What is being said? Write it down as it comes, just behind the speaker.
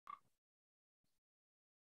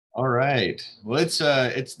All right. Well, it's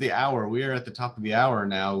the hour. We are at the top of the hour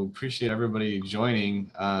now. We appreciate everybody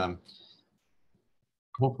joining.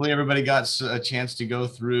 Hopefully everybody got a chance to go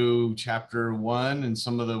through chapter 1 and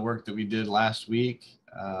some of the work that we did last week.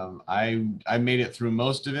 I made it through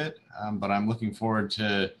most of it, but I'm looking forward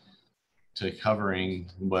to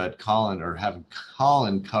covering what Collin, or having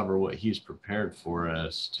Collin cover what he's prepared for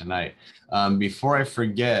us tonight. Before I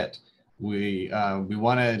forget, we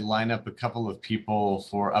want to line up a couple of people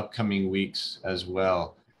for upcoming weeks as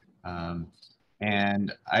well.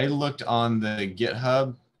 And I looked on the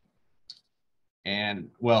GitHub, and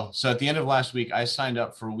well, so at the end of last week, I signed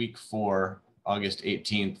up for week 4, August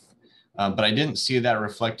 18th, but I didn't see that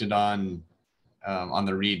reflected on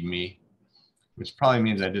the README, which probably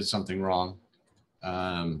means I did something wrong.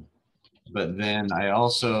 But then I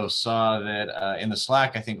also saw that in the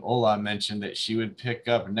Slack, I think Ola mentioned that she would pick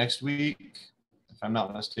up next week, if I'm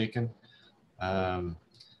not mistaken.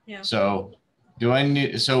 Yeah. So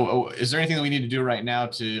is there anything that we need to do right now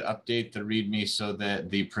to update the README so that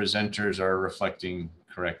the presenters are reflecting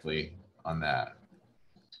correctly on that?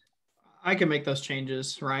 I can make those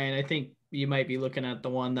changes, Ryan. I think you might be looking at the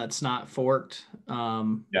one that's not forked.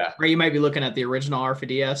 Yeah. Or you might be looking at the original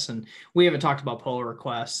R4DS, and we haven't talked about pull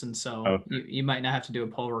requests. And so Okay. you might not have to do a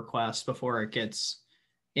pull request before it gets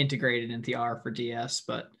integrated into the R4DS,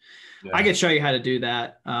 but yeah. I could show you how to do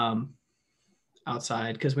that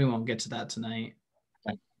outside, because we won't get to that tonight.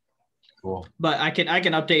 Cool. But I can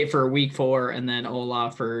update for week 4 and then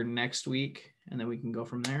Ola for next week, and then we can go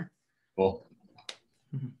from there. Cool.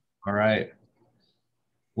 Mm-hmm. All right.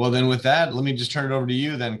 Well, then with that, let me just turn it over to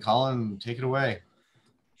you then, Collin. Take it away.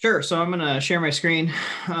 Sure. So I'm going to share my screen.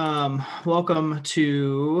 Welcome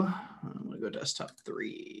to, I'm going to go desktop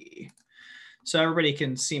 3. So everybody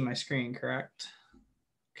can see my screen, correct?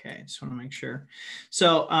 Okay, just want to make sure.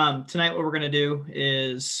 So tonight what we're going to do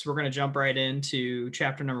is we're going to jump right into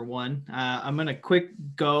chapter number 1. I'm going to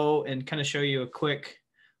go and kind of show you a quick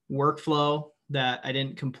workflow that I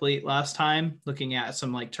didn't complete last time, looking at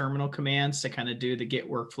some like terminal commands to kind of do the Git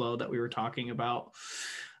workflow that we were talking about.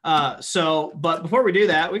 But before we do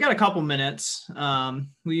that, we got a couple minutes.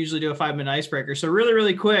 We usually do a 5-minute icebreaker. So really,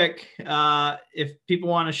 really quick, if people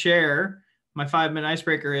want to share, my 5-minute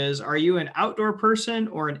icebreaker is, are you an outdoor person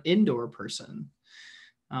or an indoor person?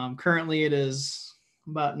 Currently it is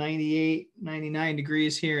about 98, 99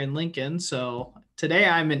 degrees here in Lincoln. So today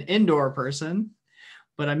I'm an indoor person,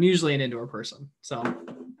 but I'm usually an indoor person. So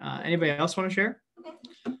anybody else want to share?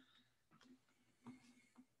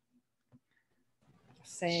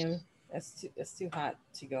 Same. It's too hot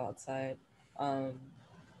to go outside.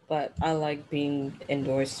 But I like being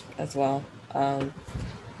indoors as well.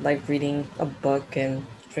 Like reading a book and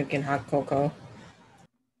drinking hot cocoa.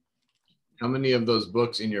 How many of those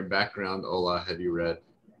books in your background, Ola, have you read?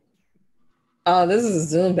 Oh, this is a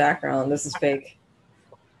Zoom background. This is fake.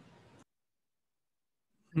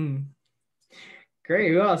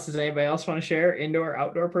 Great. Who else? Does anybody else want to share? Indoor,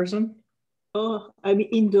 outdoor person? Oh, I'm an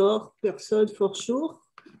indoor person for sure.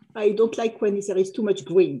 I don't like when there is too much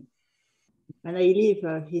green. And I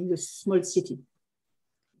live in a small city.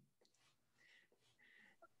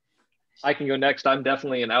 I can go next. I'm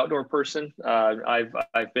definitely an outdoor person.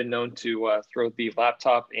 I've been known to throw the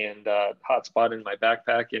laptop and hotspot in my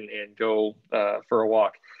backpack and go for a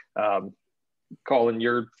walk. Collin,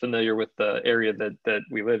 you're familiar with the area that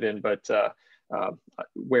we live in, but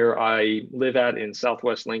where I live at in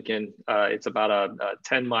Southwest Lincoln, it's about a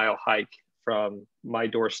 10-mile hike from my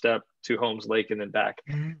doorstep to Holmes Lake and then back.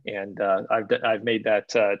 Mm-hmm. And I've made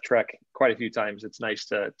that trek quite a few times. It's nice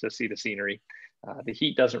to see the scenery. The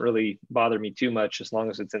heat doesn't really bother me too much as long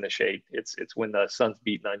as it's in the shade. It's when the sun's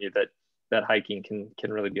beating on you that hiking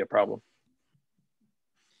can really be a problem.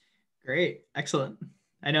 Great. Excellent.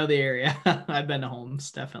 I know the area. I've been to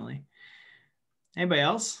Holmes, definitely. Anybody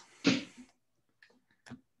else? And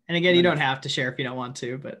again, you don't have to share if you don't want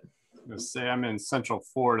to, but. I was gonna say I'm in Central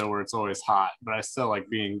Florida where it's always hot, but I still like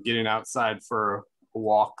getting outside for a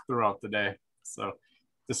walk throughout the day. So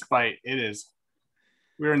despite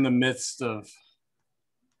we're in the midst of,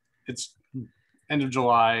 it's end of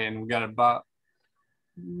July and we got about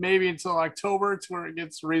maybe until October to where it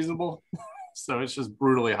gets reasonable. So it's just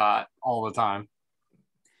brutally hot all the time.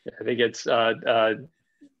 Yeah, I think it's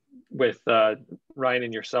with Ryan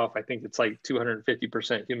and yourself, I think it's like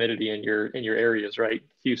 250% humidity in your areas, right?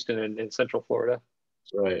 Houston and Central Florida.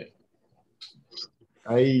 Right.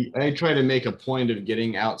 I try to make a point of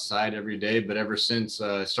getting outside every day, but ever since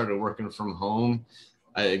I started working from home,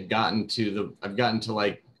 I've gotten to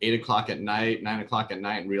like 8 o'clock at night, 9 o'clock at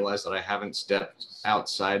night, and realize that I haven't stepped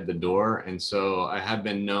outside the door. And so I have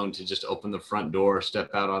been known to just open the front door, step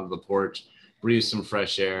out onto the porch, breathe some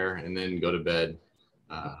fresh air, and then go to bed.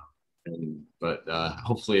 But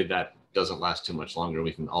hopefully that doesn't last too much longer.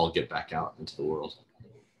 We can all get back out into the world.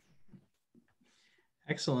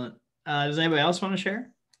 Excellent. Does anybody else want to share?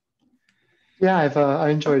 Yeah, I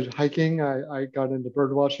enjoyed hiking. I got into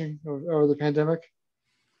bird watching over the pandemic.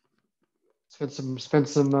 Spent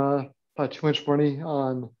some about too much money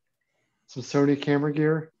on some Sony camera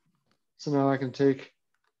gear, so now I can take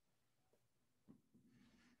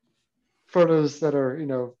photos that are, you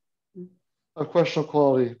know, of questionable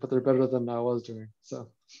quality, but they're better than I was doing. So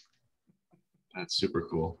that's super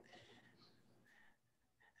cool.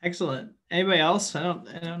 Excellent. Anybody else? I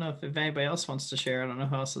don't know if anybody else wants to share. I don't know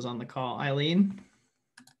who else is on the call. Eileen?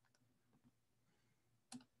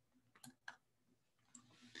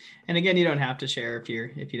 And again, you don't have to share if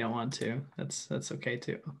you don't want to. That's okay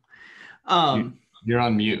too. You're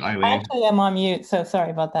on mute, Eileen. Actually, I'm on mute, so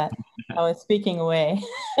sorry about that. I was speaking away.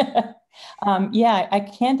 Yeah, I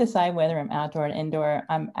can't decide whether I'm outdoor and indoor.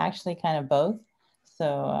 I'm actually kind of both.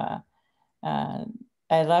 So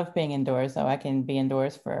I love being indoors, so I can be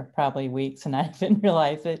indoors for probably weeks and not even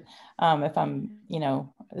realize it if I'm, you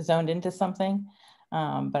know, zoned into something.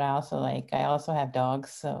 But I also have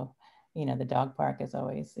dogs, so you know, the dog park is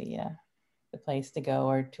always the place to go,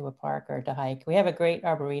 or to a park, or to hike. We have a great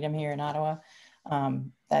arboretum here in Ottawa.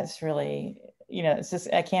 That's really, you know, it's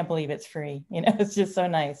just, I can't believe it's free. You know, it's just so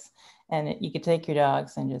nice. And you could take your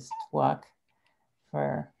dogs and just walk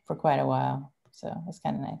for quite a while. So it's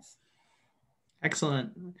kind of nice.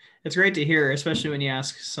 Excellent. It's great to hear, especially when you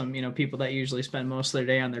ask some, you know, people that usually spend most of their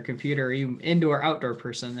day on their computer, are you indoor, outdoor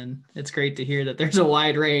person? And it's great to hear that there's a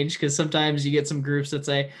wide range, because sometimes you get some groups that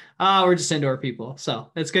say, oh, we're just indoor people. So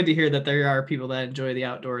it's good to hear that there are people that enjoy the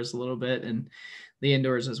outdoors a little bit and the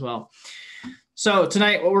indoors as well. So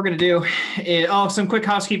tonight, what we're going to do is, some quick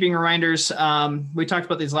housekeeping reminders. We talked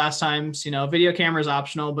about these last times. You know, video camera is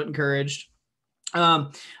optional, but encouraged. I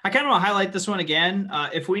kind of want to highlight this one again.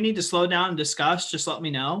 If we need to slow down and discuss, just let me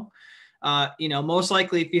know. You know, most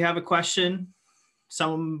likely if you have a question,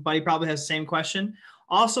 somebody probably has the same question.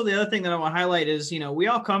 Also, the other thing that I want to highlight is, you know, we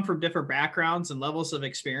all come from different backgrounds and levels of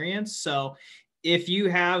experience. So if you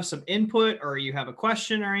have some input or you have a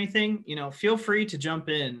question or anything, you know, feel free to jump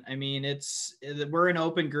in. I mean, we're an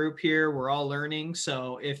open group here. We're all learning.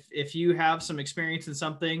 So if you have some experience in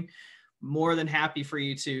something, more than happy for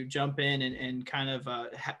you to jump in and kind of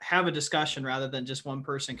have a discussion rather than just one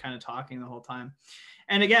person kind of talking the whole time.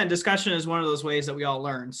 And again, discussion is one of those ways that we all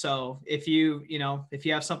learn. So if you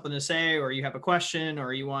have something to say, or you have a question,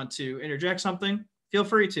 or you want to interject something, feel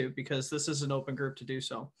free to, because this is an open group to do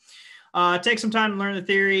so. Take some time to learn the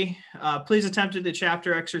theory. Please attempt to do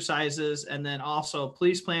chapter exercises, and then also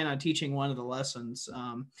please plan on teaching one of the lessons.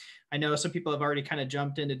 I know some people have already kind of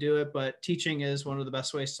jumped in to do it, but teaching is one of the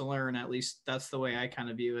best ways to learn. At least that's the way I kind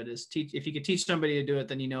of view it, is if you could teach somebody to do it,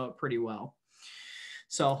 then you know it pretty well.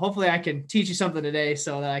 So hopefully I can teach you something today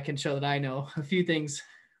so that I can show that I know a few things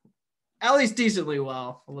at least decently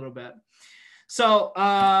well, a little bit. So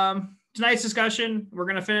tonight's discussion, we're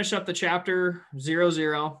going to finish up the chapter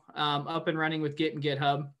 00, up and running with Git and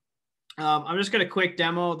GitHub. I'm just going to quick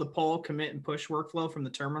demo the pull, commit, and push workflow from the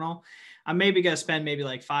terminal. I'm maybe going to spend maybe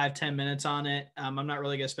like 5-10 minutes on it. I'm not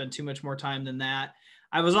really going to spend too much more time than that.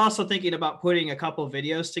 I was also thinking about putting a couple of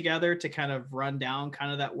videos together to kind of run down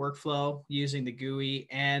kind of that workflow using the GUI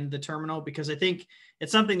and the terminal, because I think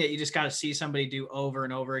it's something that you just got to see somebody do over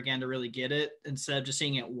and over again to really get it, instead of just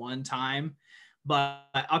seeing it one time. But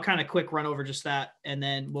I'll kind of quick run over just that, and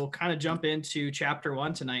then we'll kind of jump into chapter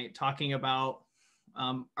 1 tonight, talking about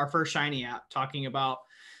our first Shiny app, talking about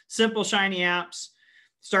simple Shiny apps,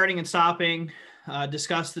 starting and stopping,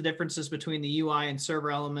 discuss the differences between the UI and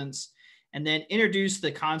server elements, and then introduce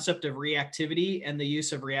the concept of reactivity and the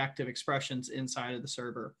use of reactive expressions inside of the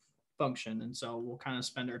server function. And so we'll kind of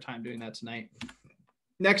spend our time doing that tonight.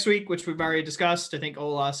 Next week, which we've already discussed, I think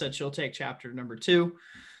Ola said she'll take chapter number 2.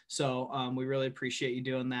 So we really appreciate you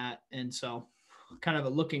doing that. And so kind of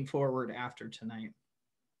looking forward after tonight.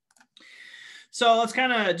 So let's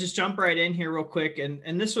kind of just jump right in here real quick.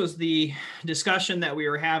 And this was the discussion that we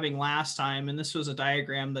were having last time. And this was a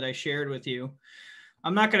diagram that I shared with you.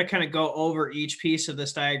 I'm not going to kind of go over each piece of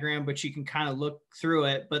this diagram, but you can kind of look through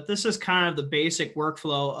it. But this is kind of the basic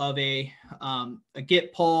workflow of a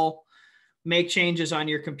git pull, make changes on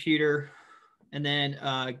your computer, and then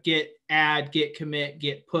git add, git commit,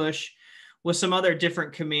 git push, with some other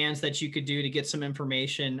different commands that you could do to get some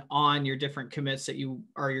information on your different commits that you,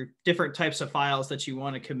 or your different types of files that you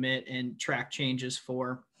want to commit and track changes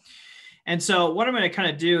for. And so what I'm going to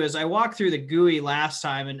kind of do is I walked through the GUI last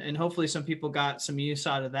time, and hopefully some people got some use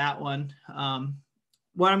out of that one.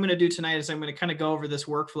 What I'm going to do tonight is I'm going to kind of go over this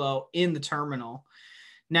workflow in the terminal.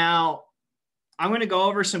 Now, I'm going to go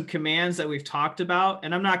over some commands that we've talked about,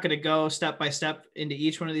 and I'm not going to go step by step into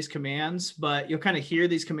each one of these commands, but you'll kind of hear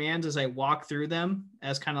these commands as I walk through them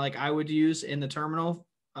as kind of like I would use in the terminal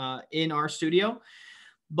in RStudio.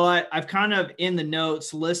 But I've kind of in the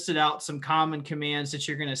notes listed out some common commands that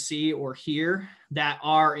you're going to see or hear that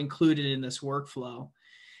are included in this workflow.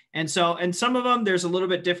 And so, and some of them, there's a little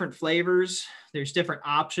bit different flavors. There's different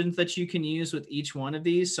options that you can use with each one of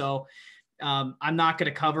these. So I'm not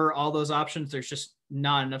going to cover all those options. There's just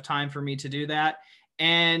not enough time for me to do that.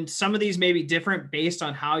 And some of these may be different based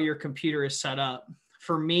on how your computer is set up.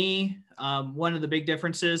 For me, one of the big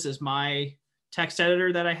differences is my text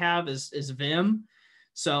editor that I have is Vim.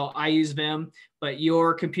 So I use Vim, but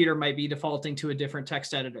your computer might be defaulting to a different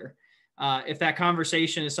text editor. If that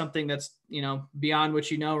conversation is something that's, you know, beyond what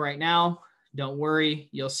you know right now, don't worry.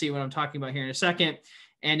 You'll see what I'm talking about here in a second.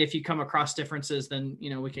 And if you come across differences, then,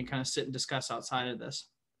 you know, we can kind of sit and discuss outside of this.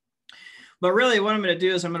 But really what I'm going to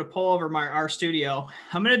do is I'm going to pull over my RStudio.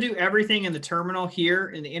 I'm going to do everything in the terminal here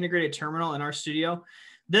in the integrated terminal in RStudio.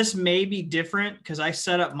 This may be different because I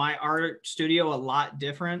set up my RStudio a lot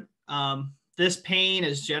different. This pane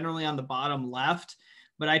is generally on the bottom left,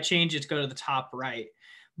 but I change it to go to the top right.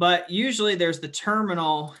 But usually there's the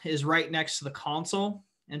terminal is right next to the console.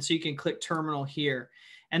 And so you can click terminal here.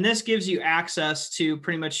 And this gives you access to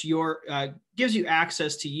pretty much your, gives you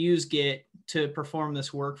access to use Git to perform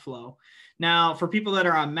this workflow. Now, for people that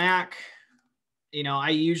are on Mac, you know, I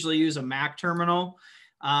usually use a Mac terminal.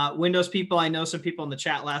 Windows people, I know some people in the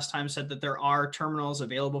chat last time said that there are terminals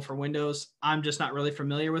available for Windows. I'm just not really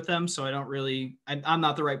familiar with them. So I don't really, I'm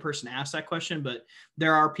not the right person to ask that question, but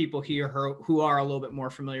there are people here who are a little bit more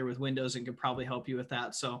familiar with Windows and could probably help you with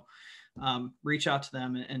that. So reach out to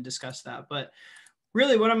them and discuss that. But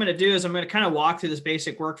really what I'm going to do is I'm going to kind of walk through this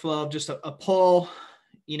basic workflow of just a pull,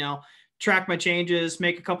 you know, track my changes,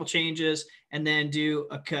 make a couple changes, and then do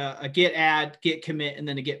a git add, git commit, and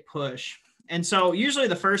then a git push. And so usually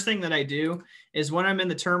the first thing that I do is when I'm in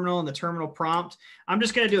the terminal prompt, I'm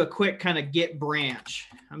just going to do a quick kind of git branch.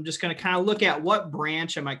 I'm just going to kind of look at what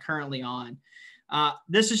branch am I currently on.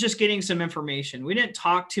 This is just getting some information. We didn't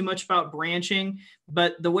talk too much about branching,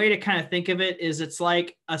 but the way to kind of think of it is it's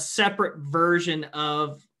like a separate version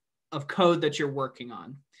of code that you're working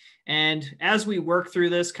on. And as we work through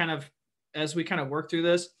this as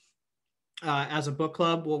a book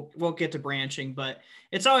club, we'll get to branching, but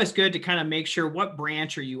it's always good to kind of make sure what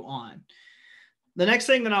branch are you on. The next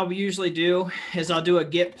thing that I'll usually do is I'll do a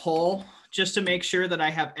git pull just to make sure that I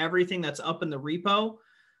have everything that's up in the repo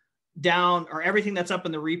down, or everything that's up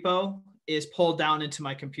in the repo is pulled down into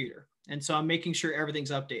my computer. And so I'm making sure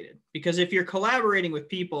everything's updated, because if you're collaborating with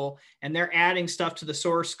people and they're adding stuff to the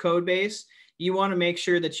source code base, you want to make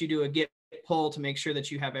sure that you do a git pull to make sure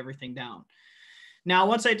that you have everything down. Now,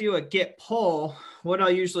 once I do a git pull, what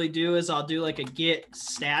I'll usually do is I'll do like a git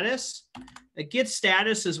status. A git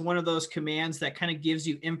status is one of those commands that kind of gives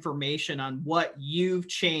you information on what you've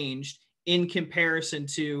changed in comparison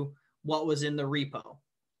to what was in the repo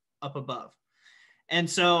up above. And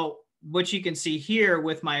so what you can see here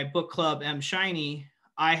with my book club mshiny,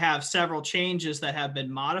 I have several changes that have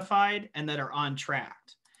been modified and that are on track.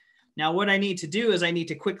 Now, what I need to do is I need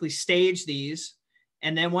to quickly stage these.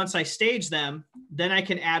 And then once I stage them, then I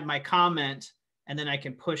can add my comment and then I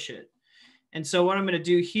can push it. And so what I'm going to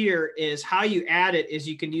do here is how you add it is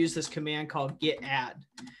you can use this command called git add.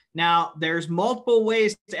 Now, there's multiple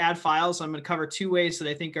ways to add files. I'm going to cover two ways that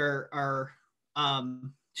I think are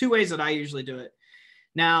two ways that I usually do it.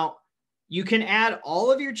 Now, you can add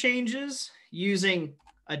all of your changes using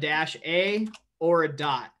a -a or a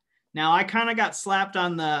dot. Now, I kind of got slapped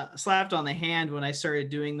on the hand when I started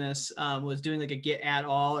doing this, was doing like a git add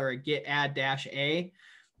all or a git add -a,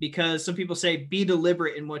 because some people say be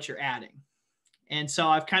deliberate in what you're adding. And so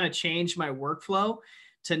I've kind of changed my workflow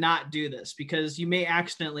to not do this, because you may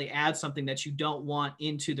accidentally add something that you don't want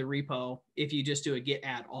into the repo if you just do a git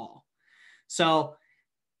add all. So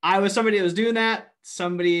I was somebody that was doing that.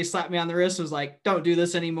 Somebody slapped me on the wrist and was like, don't do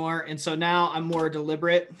this anymore. And so now I'm more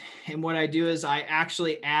deliberate. And what I do is I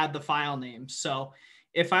actually add the file names. So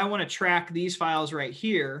if I want to track these files right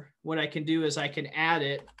here, what I can do is I can add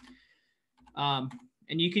it. And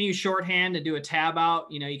you can use shorthand to do a tab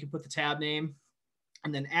out. You know, you can put the tab name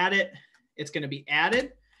and then add it. It's going to be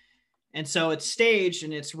added. And so it's staged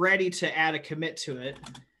and it's ready to add a commit to it.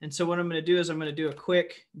 And so what I'm going to do is I'm going to do a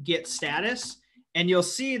quick git status. And you'll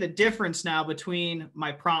see the difference now between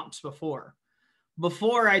my prompts before.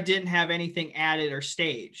 Before, I didn't have anything added or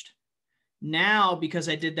staged. Now, because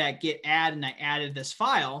I did that git add and I added this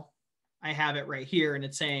file, I have it right here, and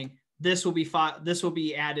it's saying this will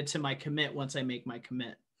be added to my commit once I make my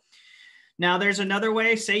commit. Now, there's another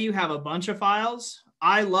way. Say you have a bunch of files.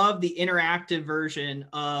 I love the interactive version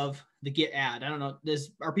of the git add. I don't know.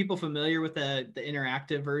 Are people familiar with the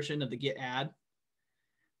interactive version of the git add?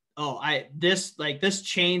 Oh, this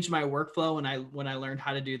changed my workflow when I learned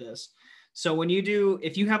how to do this. So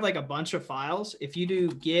if you have like a bunch of files, if you do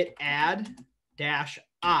git add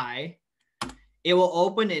 -i, it will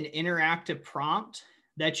open an interactive prompt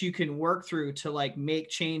that you can work through to like make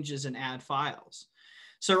changes and add files.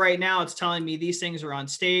 So right now it's telling me these things are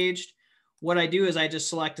unstaged. What I do is I just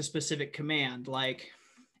select a specific command like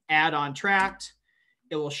add on tracked.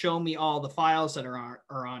 It will show me all the files that are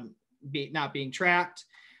not being tracked.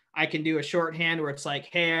 I can do a shorthand where it's like,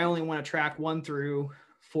 hey, I only want to track 1 through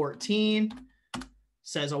 14.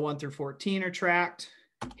 Says a 1 through 14 are tracked.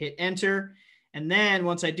 Hit enter. And then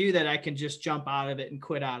once I do that, I can just jump out of it and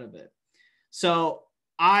quit out of it. So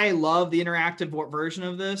I love the interactive version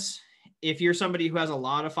of this. If you're somebody who has a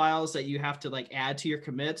lot of files that you have to like add to your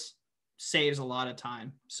commits, saves a lot of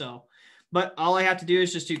time. So, but all I have to do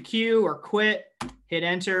is just do Q or quit, hit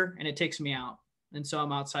enter, and it takes me out. And so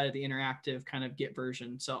I'm outside of the interactive kind of Git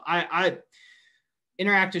version. So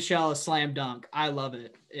interactive shell is slam dunk. I love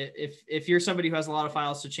it. If you're somebody who has a lot of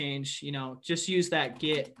files to change, just use that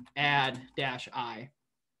git add -i.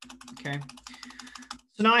 Okay.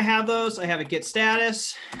 So now I have those. I have a git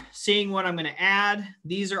status, seeing what I'm going to add.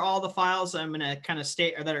 These are all the files I'm going to kind of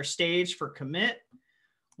that are staged for commit.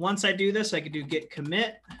 Once I do this, I could do git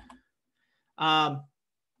commit.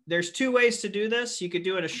 There's 2 ways to do this. You could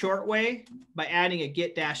do it a short way by adding a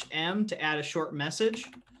git-m to add a short message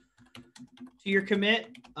to your commit.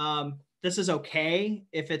 This is okay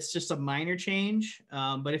if it's just a minor change.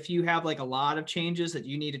 But if you have like a lot of changes that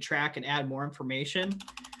you need to track and add more information,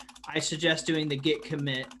 I suggest doing the git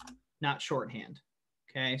commit, not shorthand.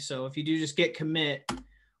 Okay, so if you do just git commit,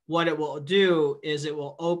 what it will do is it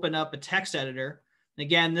will open up a text editor.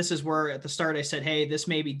 Again, this is where at the start I said, hey, this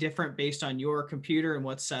may be different based on your computer and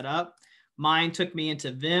what's set up. Mine took me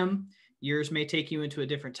into Vim. Yours may take you into a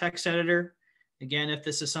different text editor. Again, if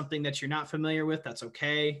this is something that you're not familiar with, that's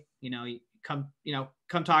okay.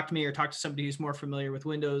 Come talk to me or talk to somebody who's more familiar with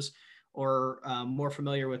Windows or more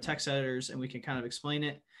familiar with text editors, and we can kind of explain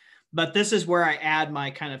it. But this is where I add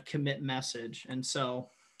my kind of commit message. And so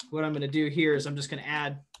what I'm going to do here is I'm just going to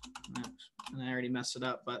add, and I already messed it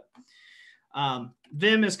up, but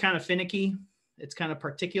Vim is kind of finicky. It's kind of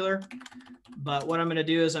particular. But what I'm going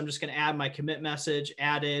to do is I'm just going to add my commit message,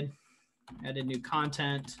 added new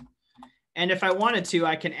content. And if I wanted to,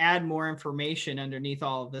 I can add more information underneath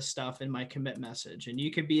all of this stuff in my commit message. And you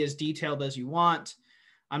can be as detailed as you want.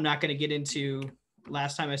 I'm not going to get into,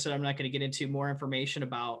 last time I said I'm not going to get into more information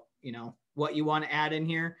about, what you want to add in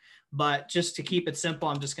here. But just to keep it simple,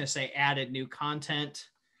 I'm just going to say added new content.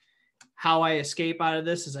 How I escape out of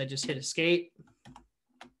this is I just hit escape,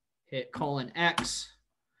 hit :X,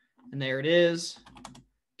 and there it is,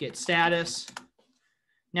 git status.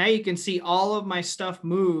 Now you can see all of my stuff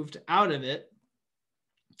moved out of it.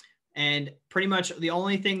 And pretty much the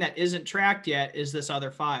only thing that isn't tracked yet is this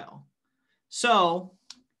other file. So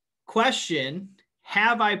question,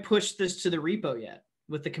 have I pushed this to the repo yet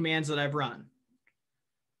with the commands that I've run?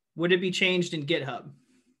 Would it be changed in GitHub?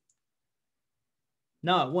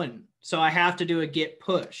 No, it wouldn't. So I have to do a git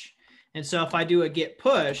push. And so if I do a git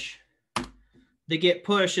push, the git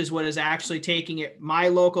push is what is actually taking my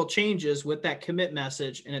local changes with that commit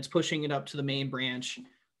message, and it's pushing it up to the main branch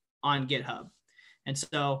on GitHub. And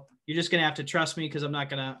so you're just gonna have to trust me because I'm not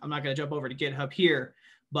gonna jump over to GitHub here,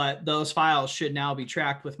 but those files should now be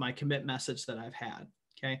tracked with my commit message that I've had.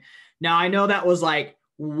 Okay. Now I know that was like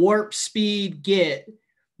warp speed git,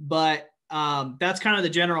 but that's kind of the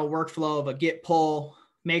general workflow of a git pull,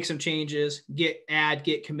 make some changes, git add,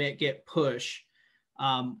 git commit, git push,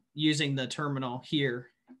 using the terminal here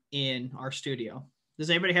in RStudio.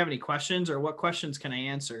 Does anybody have any questions, or what questions can I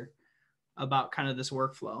answer about kind of this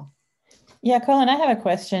workflow? Yeah, Collin, I have a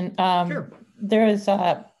question. Sure. There is,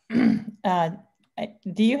 do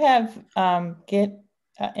you have Git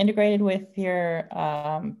integrated with your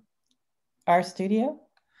RStudio?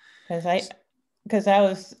 Because I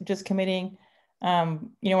was just committing,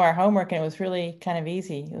 our homework, and it was really kind of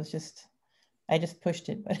easy. It was just, I just pushed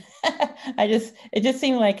it, but it just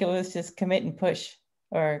seemed like it was just commit and push,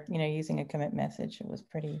 or, using a commit message. It was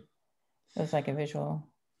like a visual,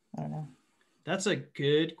 I don't know. That's a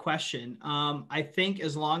good question. I think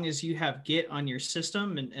as long as you have Git on your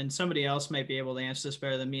system, and somebody else might be able to answer this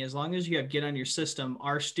better than me, as long as you have Git on your system,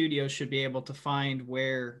 RStudio should be able to find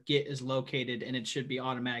where Git is located and it should be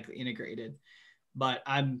automatically integrated. But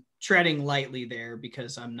I'm treading lightly there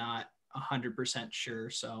because I'm not 100% sure.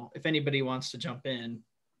 So if anybody wants to jump in,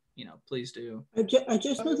 please do. I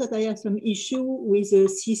just know that I have some issue with the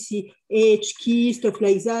CCH key, stuff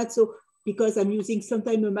like that. So because I'm using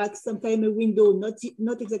sometime a Mac, sometime a Windows,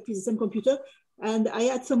 not exactly the same computer. And I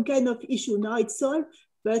had some kind of issue. Now it's solved,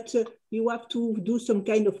 but you have to do some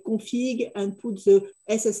kind of config and put the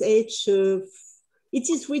SSH. It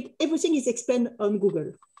is with everything is explained on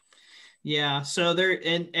Google. Yeah, so there,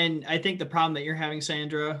 and I think the problem that you're having,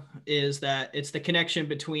 Sandra, is that it's the connection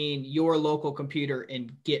between your local computer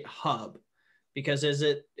and GitHub. Because is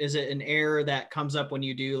it an error that comes up when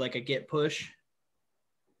you do like a Git push?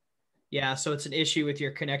 Yeah, so it's an issue with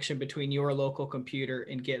your connection between your local computer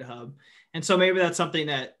and GitHub. And so maybe that's something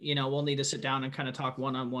that, we'll need to sit down and kind of talk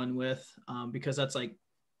one-on-one with, because that's like,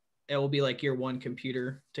 it will be like your one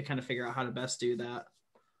computer to kind of figure out how to best do that.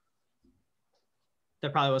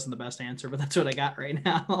 That probably wasn't the best answer, but that's what I got right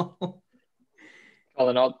now.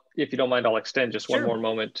 Collin, if you don't mind, I'll extend just one more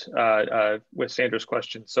moment with Sandra's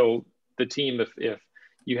question. So the team, if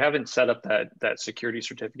you haven't set up that security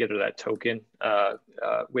certificate or that token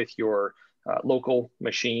with your local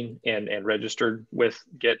machine and registered with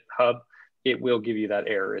GitHub, it will give you that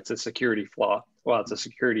error. It's a security flaw. Well, it's a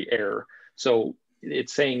security error. So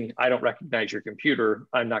it's saying, I don't recognize your computer.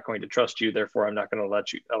 I'm not going to trust you. Therefore, I'm not going to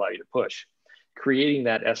allow you to push. Creating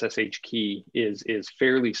that SSH key is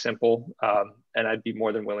fairly simple, and I'd be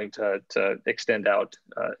more than willing to extend out,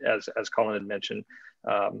 as Collin had mentioned,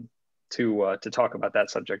 to talk about that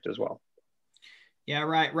subject as well. Yeah,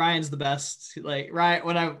 right. Ryan's the best. Like Ryan's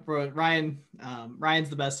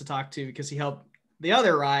the best to talk to because he helped the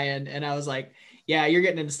other Ryan, and I was like, yeah, you're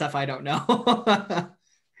getting into stuff I don't know.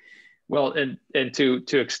 Well, and to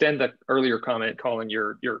extend the earlier comment, Collin,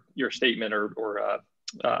 your statement or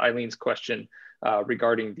Eileen's question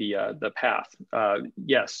regarding the path.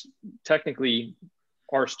 Yes, technically,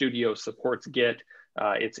 RStudio supports Git.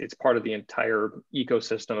 It's part of the entire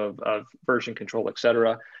ecosystem of version control, et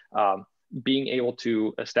cetera. Being able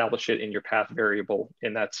to establish it in your path variable,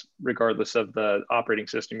 and that's regardless of the operating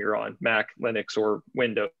system you're on, Mac, Linux, or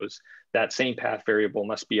Windows, that same path variable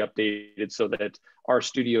must be updated so that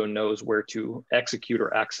RStudio knows where to execute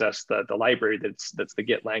or access the library that's the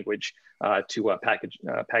Git language to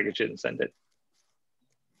package it and send it.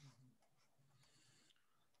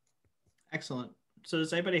 Excellent. So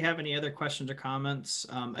does anybody have any other questions or comments?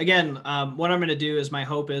 Again, what I'm going to do is my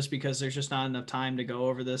hope is, because there's just not enough time to go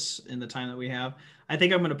over this in the time that we have, I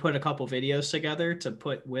think I'm going to put a couple videos together to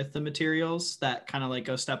put with the materials that kind of like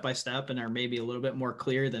go step by step and are maybe a little bit more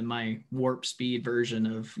clear than my warp speed version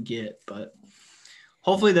of Git. But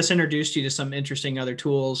hopefully this introduced you to some interesting other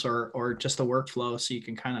tools or just the workflow so you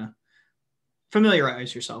can kind of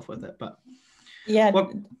familiarize yourself with it. But yeah.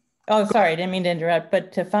 Oh, sorry, I didn't mean to interrupt,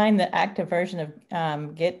 but to find the active version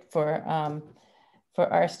of Git for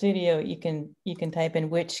RStudio, you can type in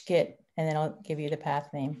which Git, and then I'll give you the path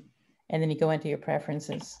name. And then you go into your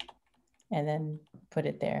preferences and then put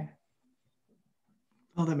it there.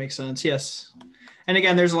 Oh, that makes sense. Yes. And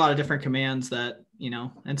again, there's a lot of different commands that,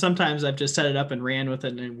 and sometimes I've just set it up and ran with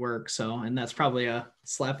it and it works. So, and that's probably a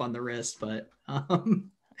slap on the wrist, but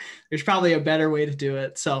there's probably a better way to do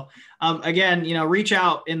it. So again, reach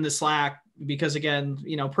out in the Slack because again,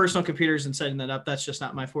 personal computers and setting that up, that's just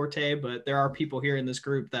not my forte, but there are people here in this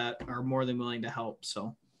group that are more than willing to help.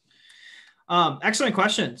 So excellent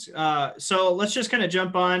questions. So let's just kind of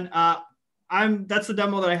jump on. That's the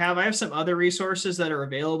demo that I have. I have some other resources that are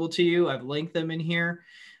available to you. I've linked them in here.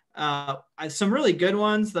 Some really good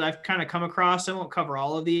ones that I've kind of come across. I won't cover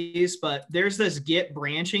all of these, but there's this Git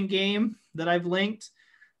branching game that I've linked.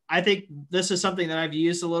 I think this is something that I've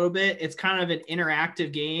used a little bit. It's kind of an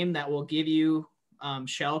interactive game that will give you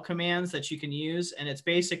shell commands that you can use. And it's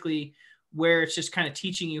basically where it's just kind of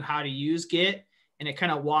teaching you how to use Git, and it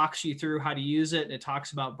kind of walks you through how to use it. And it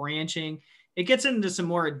talks about branching. It gets into some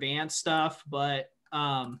more advanced stuff, but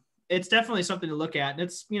it's definitely something to look at. And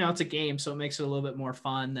it's, it's a game, so it makes it a little bit more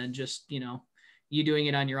fun than just, you doing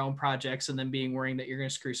it on your own projects and then being worrying that you're going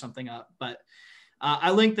to screw something up. But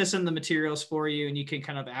I linked this in the materials for you, and you can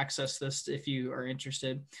kind of access this if you are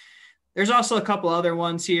interested. There's also a couple other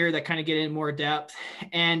ones here that kind of get in more depth.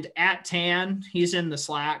 And at Tan, he's in the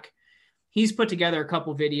Slack. He's put together a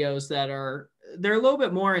couple videos that they're a little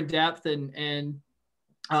bit more in depth and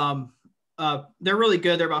a they're really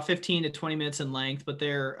good. They're about 15 to 20 minutes in length, but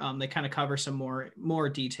they're they kind of cover some more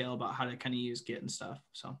detail about how to kind of use Git and stuff.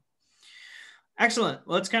 So excellent.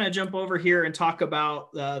 Let's kind of jump over here and talk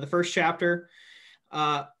about the first chapter.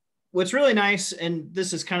 What's really nice, and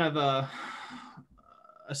this is kind of a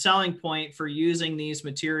selling point for using these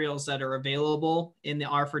materials that are available in the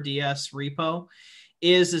R4DS repo,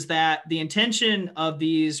 is that the intention of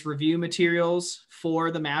these review materials for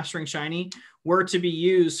the Mastering Shiny were to be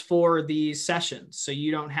used for these sessions. So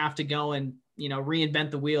you don't have to go and,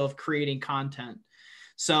 reinvent the wheel of creating content.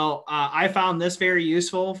 So I found this very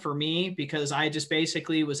useful for me because I just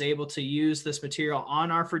basically was able to use this material on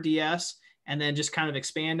R4DS and then just kind of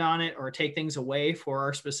expand on it or take things away for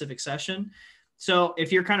our specific session. So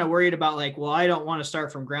if you're kind of worried about like, well, I don't want to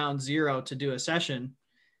start from ground zero to do a session,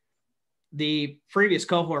 the previous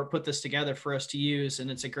cohort put this together for us to use, and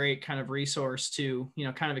it's a great kind of resource to,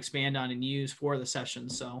 kind of expand on and use for the session.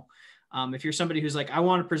 So if you're somebody who's like, I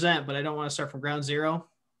want to present, but I don't want to start from ground zero,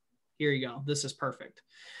 here you go. This is perfect.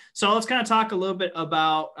 So let's kind of talk a little bit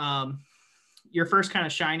about your first kind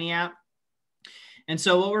of Shiny app. And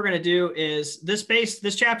so what we're going to do is this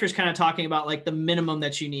chapter is kind of talking about like the minimum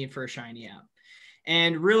that you need for a Shiny app.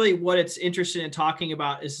 And really what it's interested in talking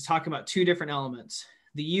about is talking about two different elements,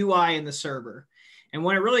 the UI and the server. And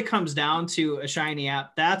when it really comes down to a Shiny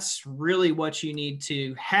app, that's really what you need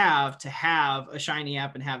to have a Shiny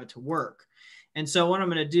app and have it to work. And so what I'm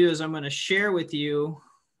going to do is I'm going to share with you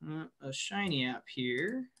a Shiny app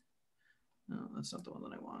here. No, that's not the one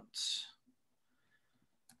that I want.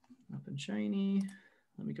 Up in Shiny.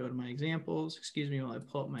 Let me go to my examples. Excuse me while I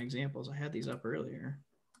pull up my examples. I had these up earlier.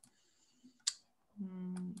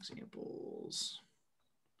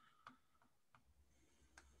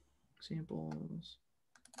 Examples,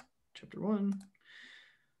 chapter 1.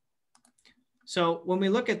 So when we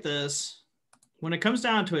look at this, when it comes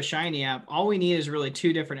down to a Shiny app, all we need is really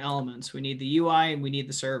two different elements. We need the UI and we need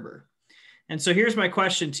the server. And so here's my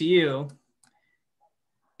question to you.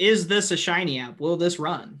 Is this a Shiny app? Will this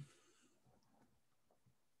run?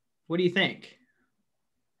 What do you think?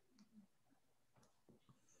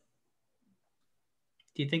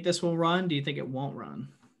 Do you think this will run? Do you think it won't run?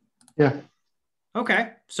 Yeah.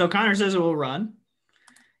 Okay. So Connor says it will run.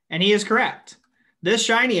 And he is correct. This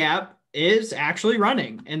Shiny app is actually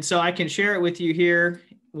running. And so I can share it with you here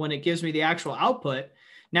when it gives me the actual output.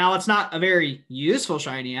 Now, it's not a very useful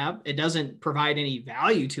Shiny app. It doesn't provide any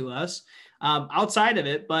value to us outside of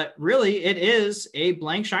it. But really, it is a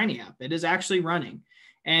blank Shiny app. It is actually running.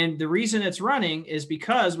 And the reason it's running is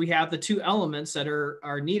because we have the two elements that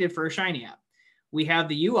are needed for a Shiny app. We have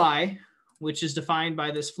the UI, which is defined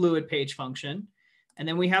by this fluid page function. And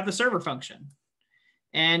then we have the server function.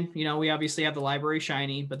 And, we obviously have the library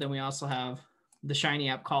Shiny, but then we also have the Shiny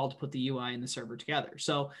app call to put the UI and the server together.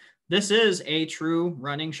 So this is a true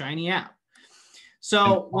running Shiny app.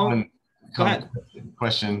 So go ahead.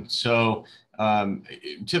 Question. So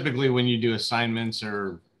typically when you do assignments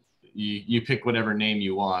or you pick whatever name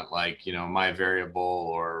you want, like, my variable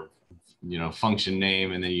or function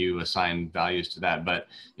name, and then you assign values to that. But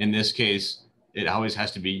in this case, it always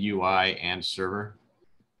has to be UI and server.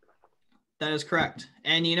 That is correct.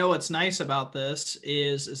 And what's nice about this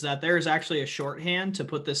is that there is actually a shorthand to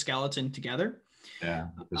put this skeleton together. Yeah.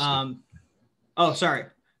 Oh, sorry.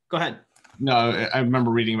 Go ahead. No, I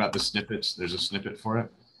remember reading about the snippets. There's a snippet for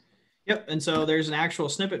it. Yep. And so there's an actual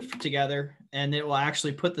snippet together, and it will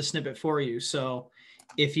actually put the snippet for you. So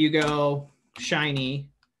if you go Shiny,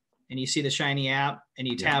 and you see the Shiny app and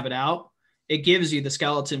you tab it out, it gives you the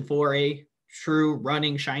skeleton for a true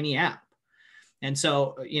running Shiny app. And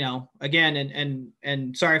so, again,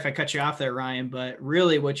 and sorry if I cut you off there, Ryan, but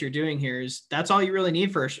really what you're doing here is that's all you really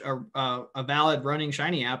need for a valid running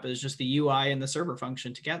Shiny app is just the UI and the server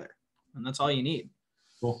function together. And that's all you need.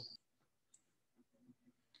 Cool.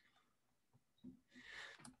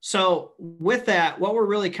 So with that, what we're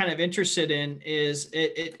really kind of interested in is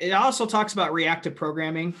it also talks about reactive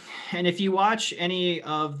programming. And if you watch any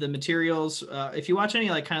of the materials, if you watch any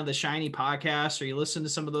like kind of the Shiny podcasts or you listen to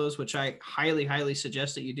some of those, which I highly, highly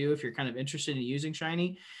suggest that you do if you're kind of interested in using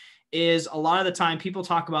Shiny, is a lot of the time people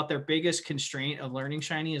talk about their biggest constraint of learning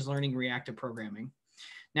Shiny is learning reactive programming.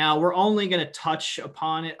 Now, we're only going to touch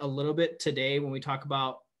upon it a little bit today when we talk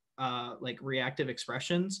about like reactive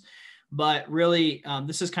expressions. But really,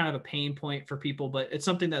 this is kind of a pain point for people, but it's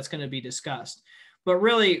something that's going to be discussed. But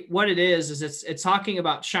really what it is it's talking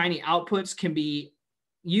about Shiny outputs can be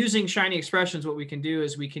using Shiny expressions. What we can do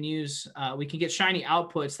is we can get Shiny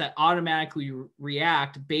outputs that automatically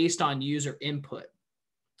react based on user input.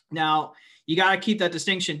 Now, you got to keep that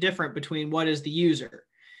distinction different between what is the user.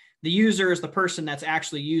 The user is the person that's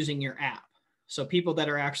actually using your app. So people that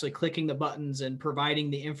are actually clicking the buttons and providing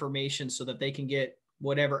the information so that they can get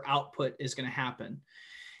whatever output is going to happen.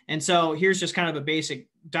 And so here's just kind of a basic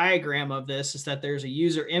diagram of this, is that there's a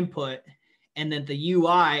user input and then the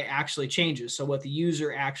UI actually changes. So what the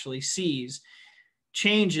user actually sees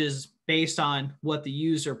changes based on what the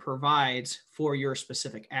user provides for your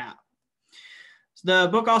specific app. The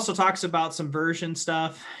book also talks about some version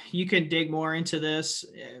stuff. You can dig more into this.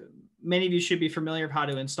 Many of you should be familiar with how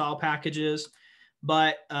to install packages,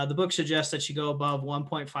 but the book suggests that you go above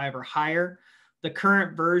 1.5 or higher. The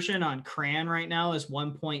current version on CRAN right now is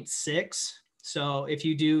 1.6. So if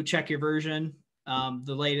you do check your version,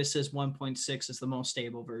 the latest is 1.6 is the most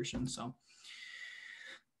stable version. So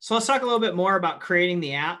let's talk a little bit more about creating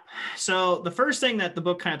the app. So the first thing that the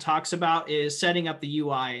book kind of talks about is setting up the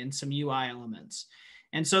UI and some UI elements.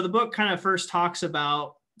 And so the book kind of first talks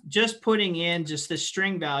about just putting in just this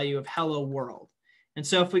string value of hello world. And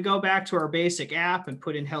so if we go back to our basic app and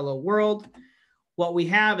put in hello world, what we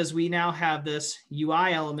have is we now have this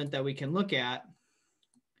UI element that we can look at,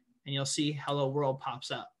 and you'll see hello world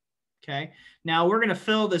pops up. Okay. Now we're going to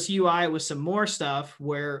fill this UI with some more stuff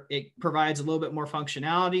where it provides a little bit more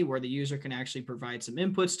functionality, where the user can actually provide some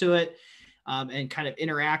inputs to it and kind of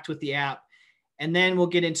interact with the app. And then we'll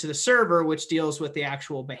get into the server, which deals with the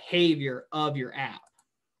actual behavior of your app.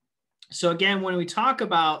 So again, when we talk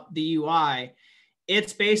about the UI,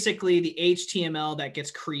 it's basically the HTML that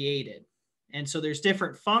gets created. And so there's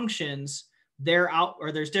different functions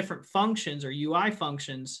there's different functions or UI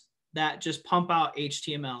functions that just pump out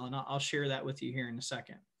HTML. And I'll share that with you here in a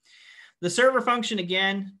second. The server function,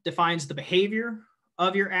 again, defines the behavior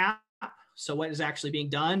of your app. So what is actually being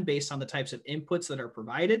done based on the types of inputs that are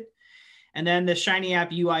provided. And then the Shiny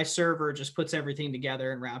App UI server just puts everything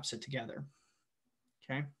together and wraps it together.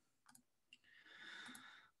 Okay.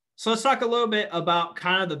 So let's talk a little bit about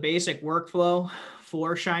kind of the basic workflow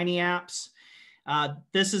for Shiny apps.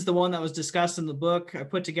 This is the one that was discussed in the book. I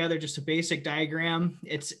put together just a basic diagram.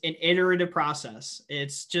 It's an iterative process.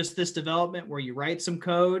 It's just this development where you write some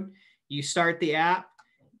code, you start the app,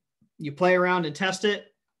 you play around and test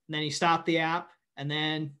it, and then you stop the app, and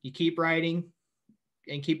then you keep writing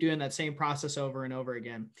and keep doing that same process over and over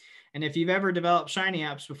again. And if you've ever developed Shiny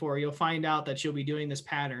apps before, you'll find out that you'll be doing this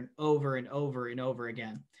pattern over and over and over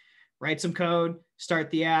again. Write some code, start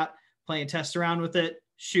the app, play and test around with it,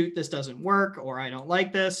 shoot, this doesn't work, or I don't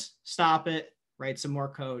like this, stop it, write some more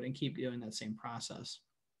code, and keep doing that same process.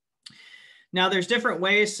 Now, there's different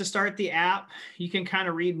ways to start the app. You can kind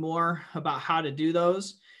of read more about how to do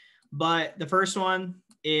those. But the first one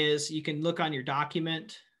is you can look on your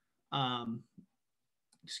document. You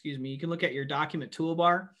can look at your document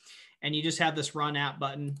toolbar, and you just have this run app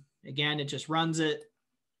button. Again, it just runs it.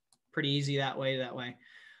 Pretty easy that way.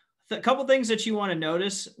 A couple things that you want to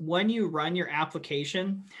notice when you run your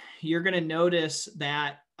application, you're going to notice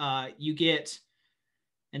that you get,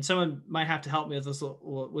 and someone might have to help me with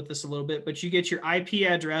this a little bit, but you get your IP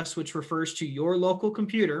address, which refers to your local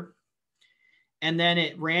computer, and then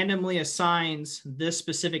it randomly assigns this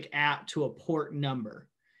specific app to a port number.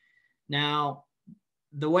 Now,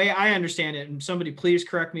 the way I understand it, and somebody please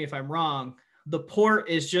correct me if I'm wrong, the port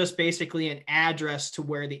is just basically an address to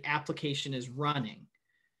where the application is running.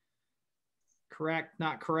 Correct?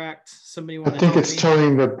 Not correct? Somebody want to help me? I think it's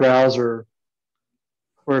telling the browser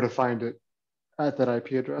where to find it at that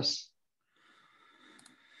IP address.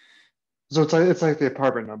 So it's like the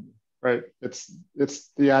apartment number, right? It's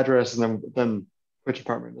the address and then which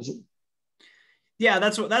apartment is it? Yeah,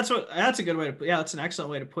 that's a good way to put. Yeah, that's an excellent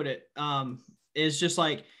way to put it. Is just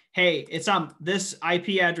like, hey, it's on this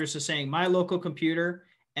IP address is saying my local computer,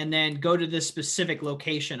 and then go to this specific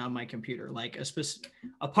location on my computer, like a specific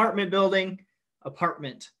apartment building.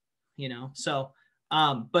 Apartment, so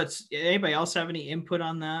but anybody else have any input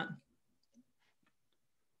on that?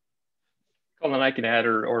 Collin, I can add,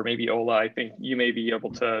 or maybe Ola, I think you may be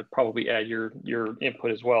able to probably add your input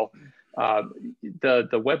as well.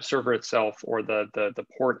 The web server itself, or the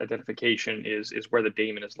port identification is where the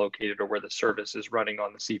daemon is located, or where the service is running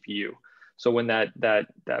on the CPU. So when that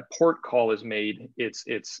port call is made, it's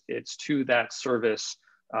to that service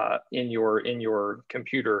in your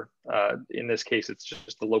computer. In this case, it's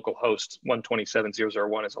just the local host.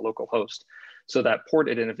 127.0.0.1 is a local host. So that port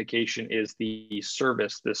identification is the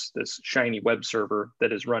service, this Shiny web server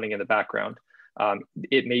that is running in the background.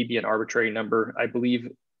 It may be an arbitrary number. I believe,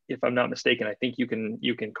 if I'm not mistaken, I think you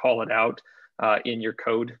can call it out in your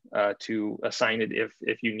code to assign it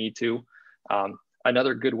if you need to.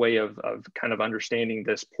 Another good way of kind of understanding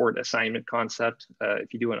this port assignment concept,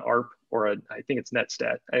 if you do an ARP or I think it's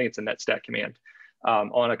netstat, I think it's a netstat command.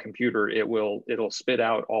 on a computer, it'll spit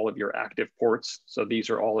out all of your active ports. So these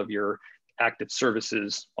are all of your active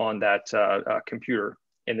services on that computer.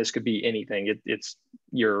 And this could be anything. It's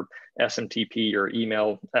your SMTP, your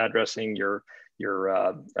email addressing, your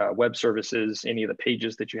web services, any of the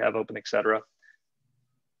pages that you have open, etc.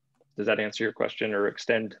 Does that answer your question or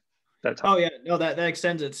extend that time? Oh yeah, no, that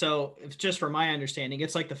extends it. So it's just from my understanding,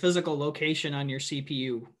 it's like the physical location on your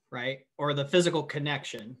CPU, right? Or the physical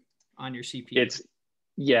connection on your CPU.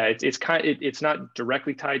 It's not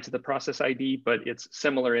directly tied to the process ID, but it's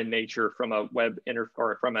similar in nature from a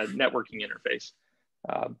or from a networking interface.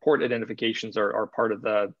 Port identifications are part of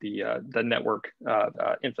the network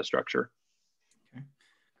infrastructure. Okay.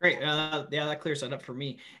 Great. Yeah, that clears that up for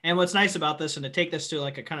me. And what's nice about this, and to take this to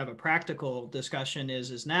like a kind of a practical discussion,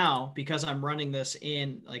 is now because I'm running this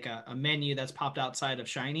in like a menu that's popped outside of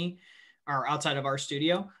Shiny or outside of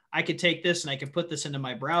RStudio, I could take this and I could put this into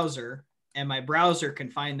my browser, and my browser can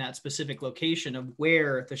find that specific location of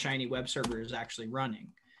where the Shiny web server is actually running.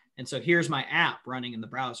 And so here's my app running in the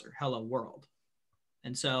browser, Hello World.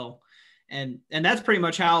 And so, and that's pretty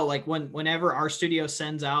much how, like whenever RStudio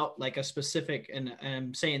sends out like a specific, and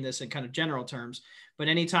I'm saying this in kind of general terms, but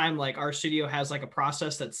anytime like RStudio has like a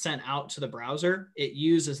process that's sent out to the browser, it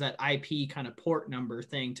uses that IP kind of port number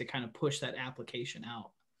thing to kind of push that application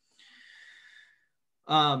out.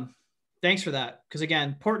 Thanks for that. Because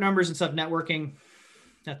again, port numbers and stuff, networking,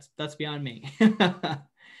 that's beyond me.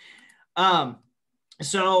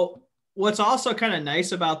 So what's also kind of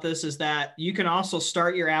nice about this is that you can also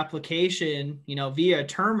start your application, via a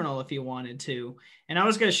terminal if you wanted to. And I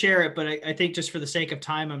was going to share it, but I think just for the sake of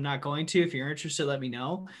time, I'm not going to. If you're interested, let me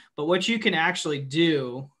know. But what you can actually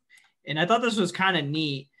do, and I thought this was kind of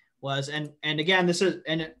neat, was, and again, this is,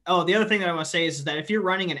 the other thing that I want to say is that if you're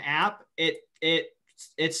running an app, it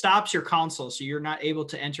stops your console. So you're not able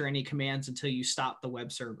to enter any commands until you stop the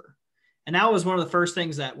web server. And that was one of the first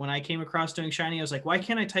things that when I came across doing Shiny, I was like, why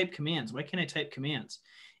can't I type commands? Why can't I type commands?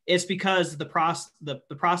 It's because the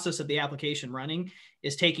process of the application running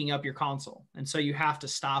is taking up your console. And so you have to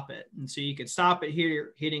stop it. And so you could stop it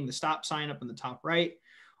here, hitting the stop sign up in the top right,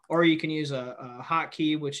 or you can use a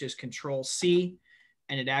hotkey, which is Control-C,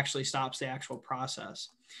 and it actually stops the actual process.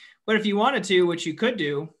 But if you wanted to, what you could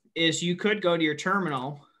do is you could go to your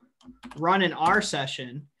terminal, run an R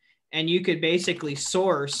session, and you could basically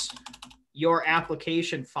source your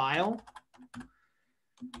application file,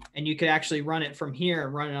 and you could actually run it from here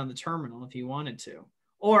and run it on the terminal if you wanted to.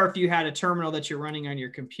 Or if you had a terminal that you're running on your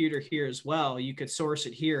computer here as well, you could source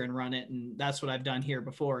it here and run it. And that's what I've done here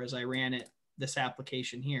before, is I ran this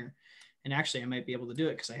application here. And actually I might be able to do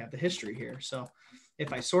it because I have the history here. So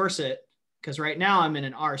if I source it, because right now I'm in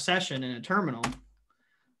an R session in a terminal,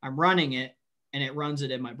 I'm running it and it runs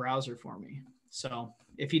it in my browser for me. So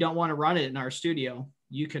if you don't want to run it in RStudio,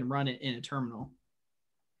 you can run it in a terminal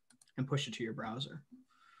and push it to your browser.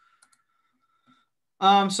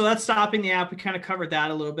 So that's stopping the app. We kind of covered that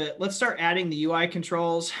a little bit. Let's start adding the UI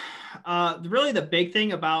controls. Really the big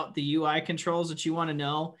thing about the UI controls that you want to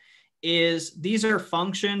know is these are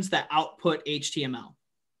functions that output HTML.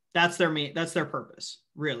 That's their purpose,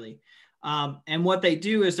 really. And what they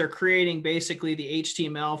do is they're creating basically the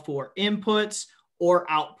HTML for inputs or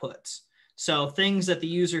outputs. So things that the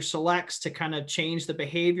user selects to kind of change the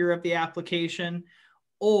behavior of the application,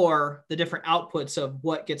 or the different outputs of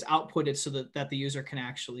what gets outputted so that the user can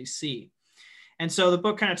actually see. And so the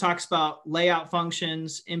book kind of talks about layout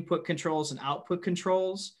functions, input controls, and output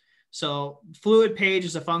controls. So fluid page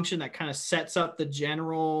is a function that kind of sets up the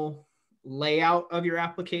general layout of your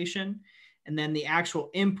application. And then the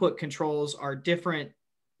actual input controls are different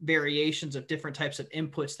variations of different types of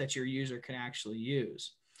inputs that your user can actually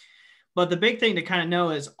use. But the big thing to kind of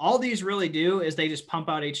know is all these really do is they just pump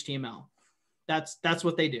out HTML. That's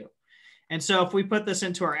what they do. And so if we put this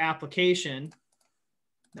into our application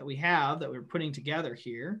that we have, that we're putting together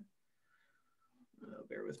here,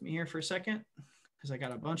 bear with me here for a second, because I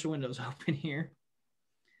got a bunch of windows open here.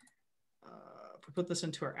 If we put this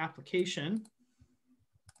into our application,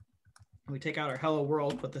 we take out our hello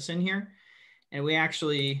world, put this in here, and we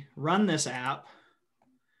actually run this app.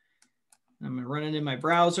 I'm going to run it in my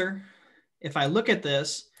browser. If I look at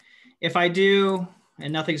this, if I do,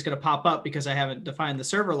 and nothing's going to pop up because I haven't defined the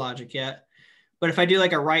server logic yet, but if I do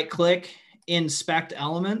like a right click, inspect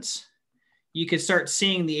elements, you can start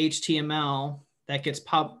seeing the HTML that gets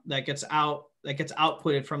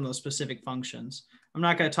outputted from those specific functions. I'm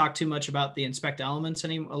not going to talk too much about the inspect elements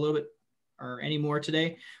anymore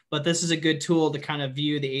today, but this is a good tool to kind of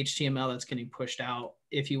view the HTML that's getting pushed out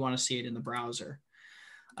if you want to see it in the browser.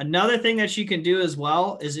 Another thing that you can do as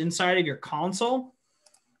well is inside of your console,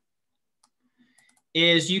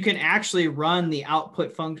 is you can actually run the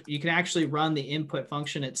output function. You can actually run the input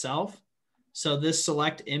function itself. So this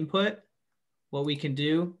select input, what we can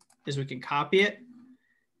do is we can copy it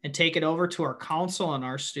and take it over to our console in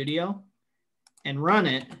RStudio and run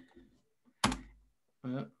it.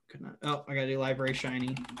 Oh, I gotta do library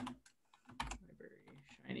shiny.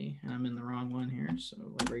 And I'm in the wrong one here. So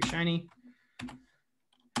library shiny.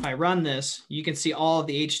 If I run this, you can see all of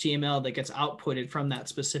the HTML that gets outputted from that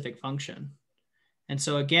specific function. And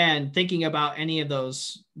so again, thinking about any of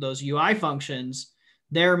those UI functions,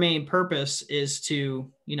 their main purpose is to,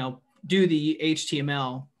 you know, do the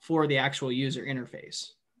HTML for the actual user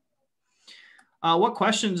interface. What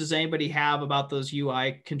questions does anybody have about those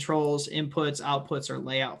UI controls, inputs, outputs, or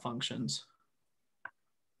layout functions?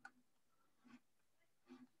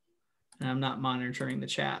 And I'm not monitoring the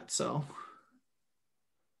chat, so.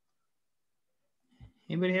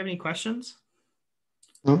 Anybody have any questions?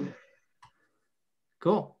 No.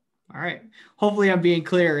 Cool. All right. Hopefully I'm being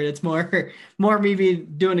clear. It's more me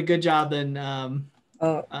doing a good job than,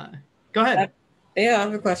 go ahead. Yeah, I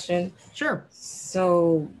have a question. Sure.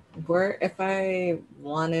 So if I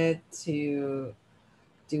wanted to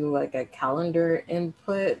do like a calendar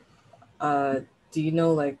input, do you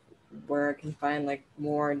know like where I can find like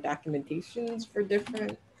more documentations for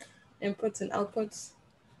different inputs and outputs?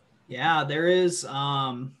 Yeah, there is,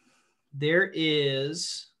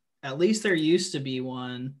 at least there used to be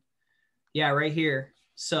one. Yeah, right here.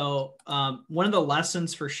 So one of the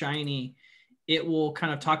lessons for Shiny, it will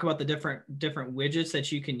kind of talk about the different widgets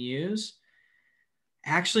that you can use.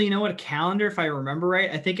 Actually, you know what, a calendar, if I remember right,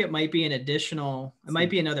 I think it might be an additional, it might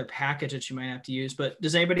be another package that you might have to use, but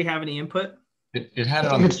does anybody have any input? It had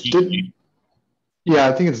it on the key. Yeah,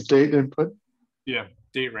 I think it's date input. Yeah,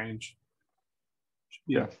 date range.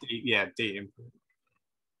 Yeah. Date input.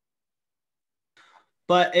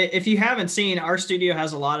 But if you haven't seen, RStudio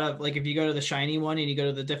has a lot of, like, if you go to the Shiny one and you go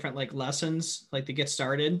to the different like lessons, like to get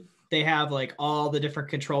started, they have like all the different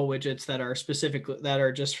control widgets that are specific, that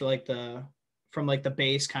are just for like from like the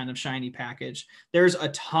base kind of Shiny package. There's a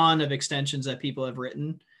ton of extensions that people have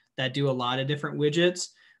written that do a lot of different widgets.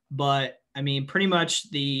 But I mean, pretty much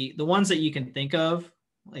the ones that you can think of,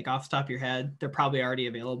 like off the top of your head, they're probably already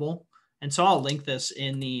available. And so I'll link this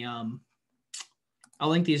in the, I'll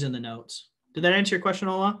link these in the notes. Did that answer your question,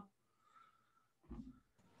 Ola?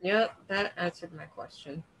 Yeah, that answered my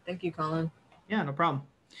question. Thank you, Collin. Yeah, no problem.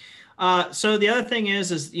 So the other thing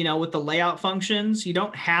is, you know, with the layout functions, you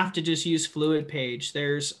don't have to just use fluid page.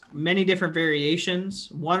 There's many different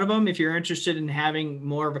variations. One of them, if you're interested in having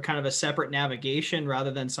more of a kind of a separate navigation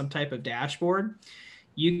rather than some type of dashboard,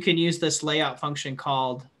 you can use this layout function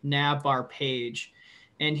called navbar_page.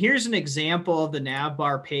 And here's an example of the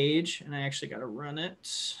navbar page. And I actually got to run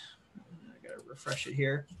it. I got to refresh it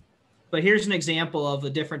here. But here's an example of a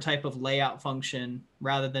different type of layout function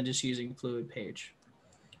rather than just using fluid page.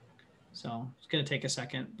 So it's going to take a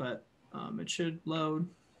second, but it should load,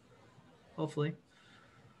 hopefully.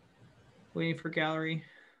 Waiting for gallery.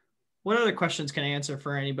 What other questions can I answer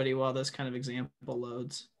for anybody while this kind of example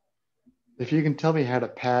loads? If you can tell me how to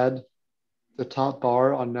pad the top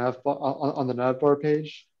bar on on the navbar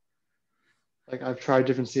page, like I've tried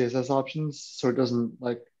different CSS options, so it doesn't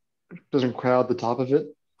crowd the top of it.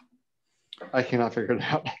 I cannot figure it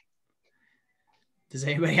out. Does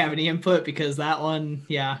anybody have any input? Because that one,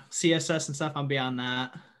 yeah, CSS and stuff, I'm beyond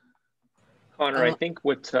that. Connor, I think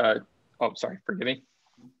what, oh, sorry, forgive me.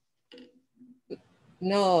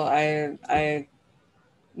 No,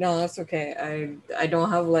 no, that's okay. I don't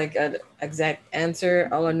have like an exact answer.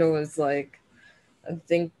 All I know is like, I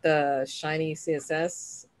think the Shiny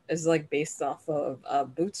CSS is like based off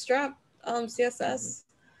of Bootstrap CSS.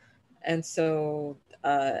 And so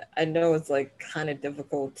I know it's like kind of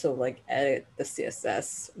difficult to like edit the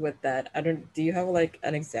CSS with that. Do you have like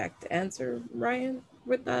an exact answer, Ryan,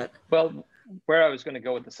 with that? Well, where I was going to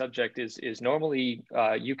go with the subject is normally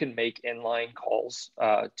you can make inline calls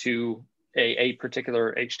to a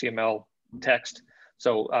particular HTML text.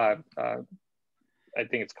 So I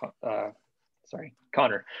think it's, sorry,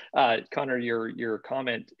 Connor. Connor, your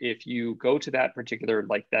comment, if you go to that particular,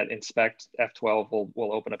 like that inspect F12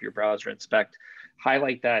 will open up your browser, inspect,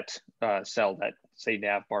 highlight that cell, that say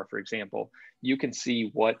navbar, for example, you can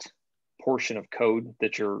see what portion of code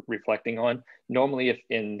that you're reflecting on. Normally, if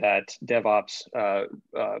in that DevOps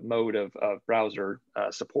mode of browser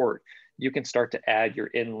support, you can start to add your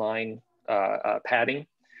inline padding.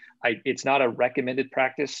 It's not a recommended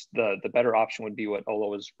practice. The better option would be what Ola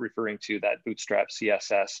was referring to, that Bootstrap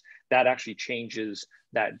CSS. That actually changes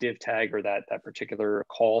that div tag or that particular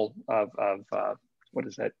call of what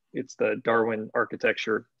is that? It's the Darwin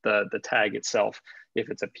architecture, the tag itself. If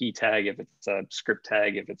it's a P tag, if it's a script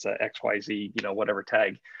tag, if it's a XYZ, you know, whatever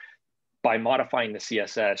tag, by modifying the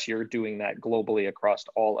CSS, you're doing that globally across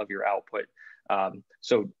all of your output.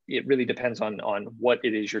 So it really depends on what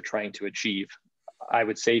it is you're trying to achieve. I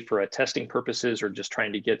would say for testing purposes or just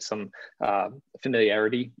trying to get some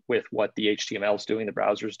familiarity with what the HTML is doing, the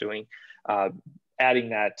browser is doing, adding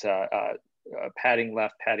that padding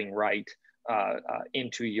left, padding right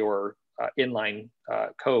into your inline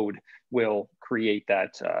code will create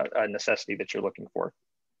that necessity that you're looking for.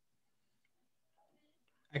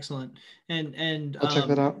 Excellent. And I'll check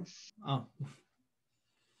that out. Oh.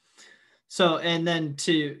 So, and then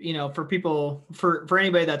to, you know, for people, for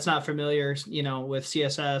anybody that's not familiar, you know, with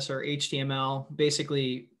CSS or HTML,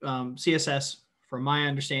 basically CSS, from my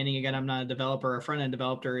understanding, again, I'm not a developer, a front-end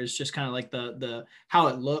developer, is just kind of like the how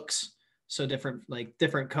it looks. So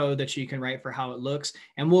different code that you can write for how it looks.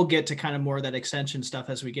 And we'll get to kind of more of that extension stuff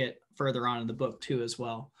as we get further on in the book too, as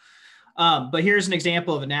well. But here's an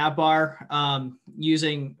example of a nav bar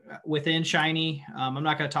using within Shiny. I'm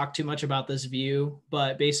not going to talk too much about this view,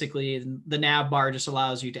 but basically the nav bar just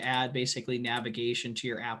allows you to add basically navigation to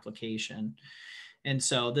your application. And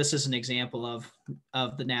so this is an example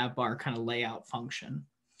of the nav bar kind of layout function.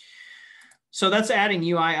 So that's adding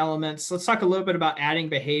UI elements. Let's talk a little bit about adding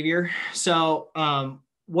behavior. So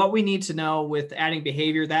what we need to know with adding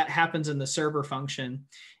behavior, that happens in the server function.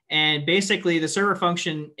 And basically the server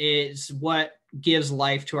function is what gives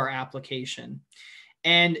life to our application.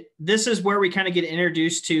 And this is where we kind of get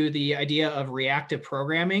introduced to the idea of reactive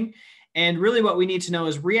programming. And really what we need to know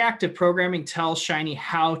is reactive programming tells Shiny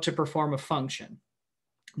how to perform a function.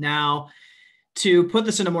 Now, to put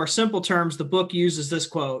this into more simple terms, the book uses this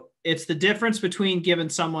quote: "It's the difference between giving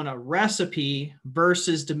someone a recipe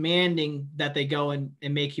versus demanding that they go and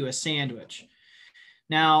make you a sandwich."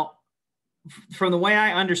 Now, from the way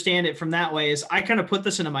I understand it from that way is I kind of put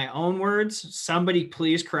this into my own words. Somebody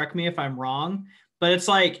please correct me if I'm wrong, but it's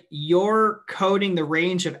like you're coding the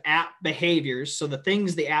range of app behaviors, so the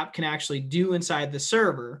things the app can actually do inside the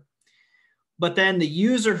server, but then the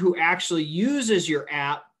user who actually uses your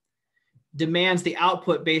app demands the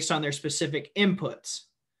output based on their specific inputs.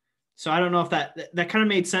 So I don't know if that kind of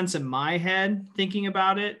made sense in my head thinking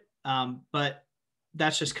about it, but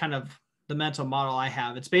that's just kind of the mental model I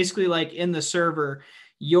have. It's basically like in the server,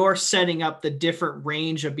 you're setting up the different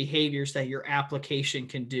range of behaviors that your application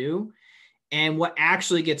can do. And what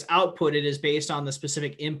actually gets outputted is based on the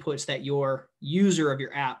specific inputs that your user of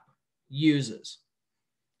your app uses.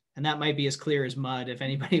 And that might be as clear as mud if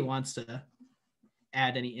anybody wants to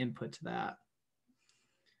add any input to that.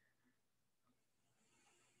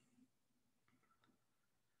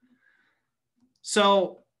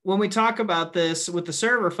 So when we talk about this with the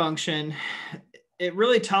server function, it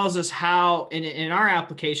really tells us how in our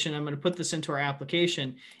application, I'm going to put this into our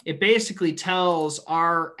application, it basically tells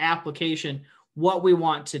our application what we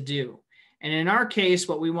want to do. And in our case,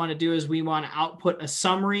 what we want to do is we want to output a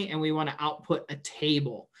summary and we want to output a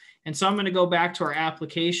table. And so I'm going to go back to our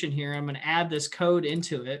application here. I'm going to add this code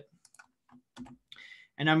into it.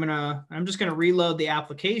 And I'm just going to reload the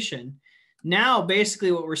application. Now,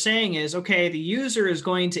 basically what we're saying is, okay, the user is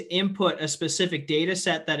going to input a specific data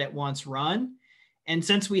set that it wants run. And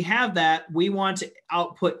since we have that, we want to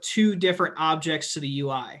output two different objects to the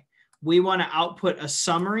UI. We want to output a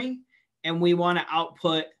summary and we want to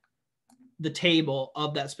output the table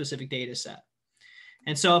of that specific data set.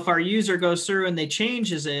 And so if our user goes through and they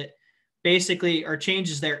changes it, basically, or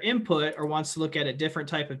changes their input or wants to look at a different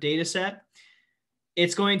type of data set,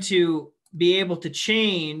 it's going to be able to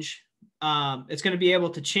change. It's going to be able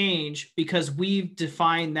to change because we've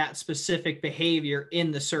defined that specific behavior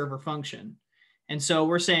in the server function. And so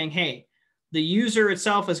we're saying, hey, the user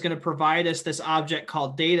itself is going to provide us this object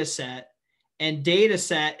called data set, and data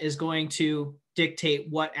set is going to dictate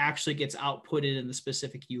what actually gets outputted in the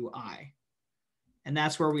specific UI. And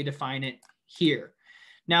that's where we define it here.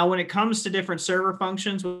 Now, when it comes to different server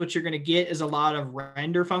functions, what you're going to get is a lot of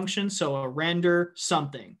render functions. So a render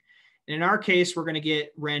something. And in our case, we're going to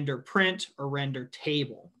get render print or render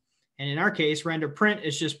table. And in our case, render print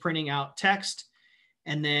is just printing out text.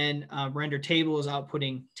 And then render table is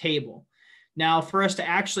outputting table. Now, for us to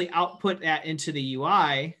actually output that into the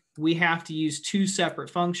UI, we have to use two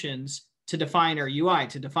separate functions to define our UI,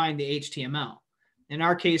 to define the HTML. In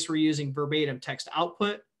our case, we're using verbatim text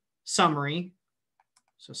output, summary,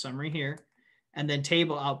 so summary here, and then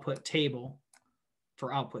table output table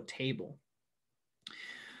for output table.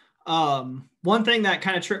 One thing that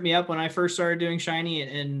kind of tripped me up when I first started doing Shiny,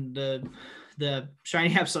 and the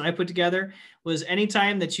Shiny apps that I put together was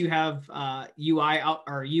anytime that you have UI out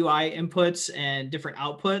or UI inputs and different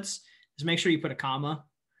outputs, just make sure you put a comma.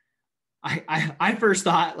 I first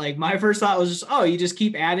thought, like, my first thought was just, oh, you just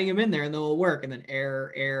keep adding them in there and they'll work, and then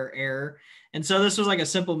error, error, error. And so this was like a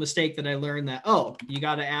simple mistake that I learned, that, oh, you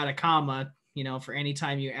got to add a comma, you know, for any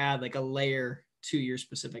time you add like a layer to your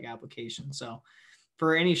specific application. So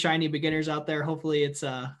for any Shiny beginners out there, hopefully that's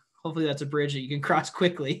a bridge that you can cross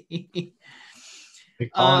quickly. Hey,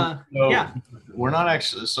 Collin, so yeah, we're not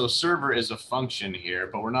actually, so server is a function here,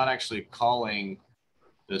 but we're not actually calling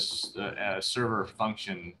this server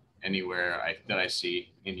function anywhere that I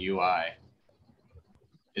see in UI.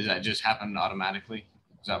 Is that just happen automatically?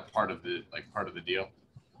 Is that part of the deal?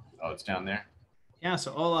 Oh, it's down there. Yeah.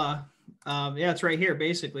 So yeah, it's right here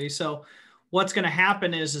basically. So what's going to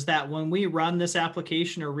happen is that when we run this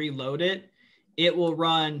application or reload it, it will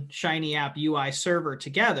run Shiny App UI server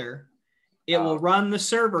together. It will run the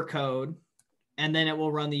server code, and then it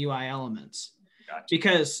will run the UI elements. Gotcha.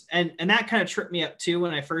 Because, and that kind of tripped me up too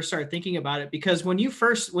when I first started thinking about it, because when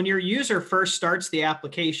your user first starts the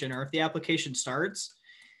application, or if the application starts,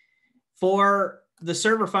 for the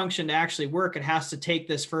server function to actually work, it has to take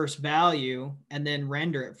this first value and then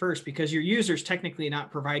render it first, because your user's technically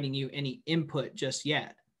not providing you any input just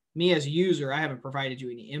yet. Me as a user, I haven't provided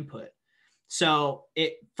you any input. So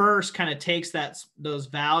it first kind of takes those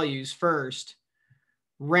values first,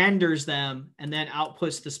 renders them, and then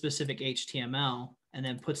outputs the specific HTML, and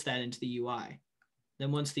then puts that into the UI.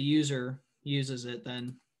 Then once the user uses it,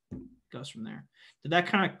 then it goes from there. Did that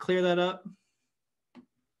kind of clear that up?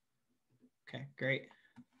 Okay, great.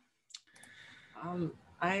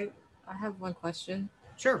 I have one question.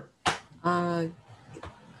 Sure.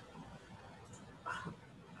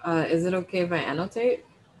 Is it okay if I annotate?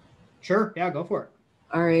 Sure. Yeah, go for it.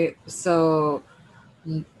 All right. So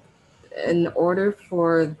in order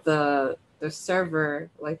for the server,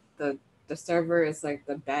 like the server is like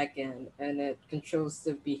the back end, and it controls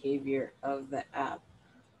the behavior of the app.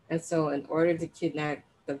 And so in order to connect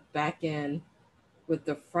the back end with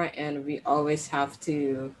the front end, we always have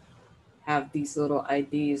to have these little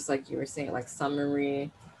IDs, like you were saying, like summary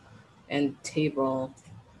and table.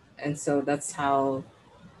 And so that's how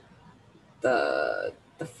the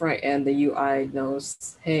front end, the UI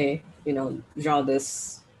knows, hey, you know, draw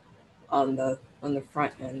this on the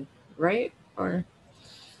front end, right? Or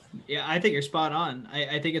yeah, I think you're spot on.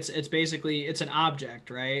 I think it's basically, it's an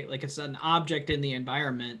object, right? Like it's an object in the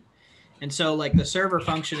environment. And so like the server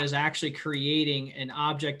function is actually creating an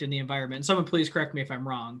object in the environment. And someone please correct me if I'm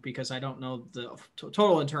wrong, because I don't know the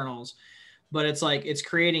total internals, but it's like, it's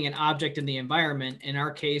creating an object in the environment. In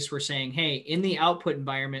our case, we're saying, hey, in the output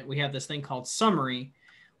environment, we have this thing called summary.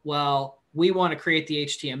 Well, we want to create the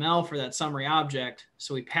HTML for that summary object.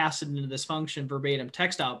 So we pass it into this function verbatim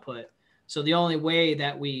text output. So the only way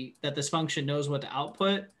that this function knows what to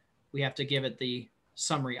output, we have to give it the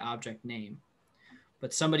summary object name.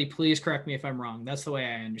 But somebody please correct me if I'm wrong. That's the way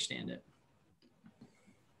I understand it.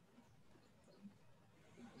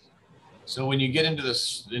 So when you get into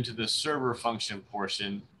the server function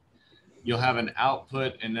portion, you'll have an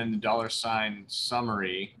output and then the $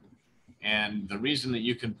 summary. And the reason that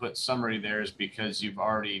you can put summary there is because you've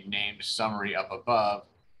already named summary up above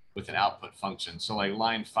with an output function. So like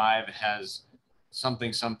line 5 has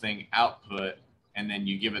something output, and then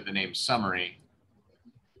you give it the name summary.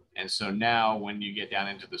 And so now when you get down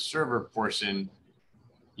into the server portion,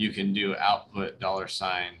 you can do output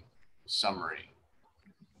 $ summary.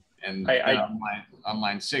 And on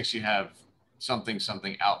line 6, you have something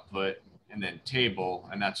output and then table.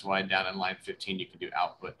 And that's why down in line 15, you can do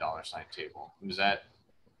output $ table. Is that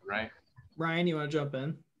right? Ryan, you want to jump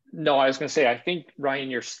in? No, I was going to say, I think, Ryan,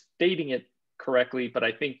 you're stating it correctly, but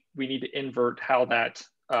I think we need to invert how that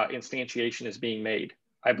instantiation is being made.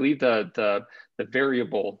 I believe the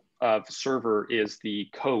variable of server is the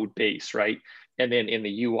code base, right? And then in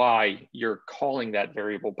the UI, you're calling that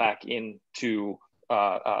variable back in to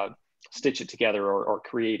stitch it together or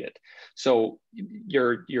create it. So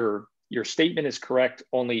your statement is correct,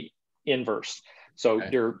 only inverse. So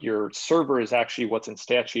okay. Your server is actually what's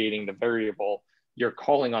instantiating the variable. You're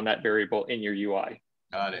calling on that variable in your UI.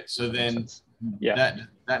 Got it. So then yeah,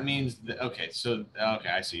 that means that, okay,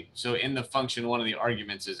 I see. So in the function, one of the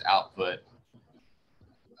arguments is output.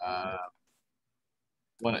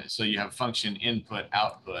 So you have function input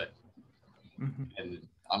output, and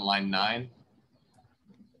on line 9.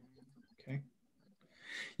 Okay.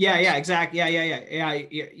 Yeah, exactly. Yeah.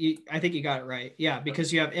 I think you got it right. Yeah,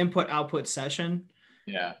 because you have input output session.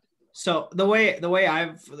 Yeah. So the way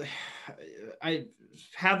I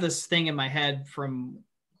have this thing in my head from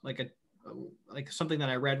like like something that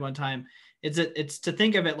I read one time. It's to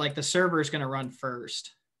think of it like the server is going to run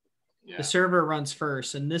first. Yeah. The server runs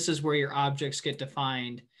first, and this is where your objects get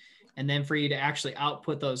defined. And then for you to actually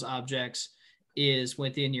output those objects is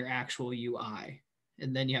within your actual UI.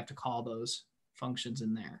 And then you have to call those functions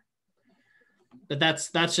in there. But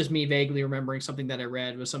that's just me vaguely remembering something that I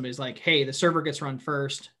read was somebody's like, hey, the server gets run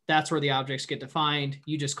first. That's where the objects get defined.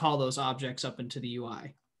 You just call those objects up into the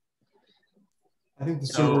UI. I think the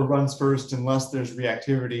server runs first unless there's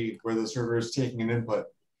reactivity where the server is taking an input.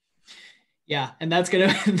 Yeah, and that's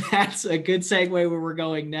a good segue where we're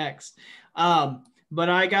going next. But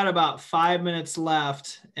I got about 5 minutes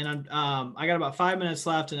left, and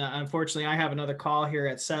unfortunately I have another call here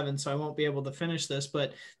at 7, so I won't be able to finish this.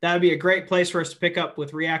 But that would be a great place for us to pick up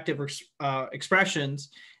with reactive expressions,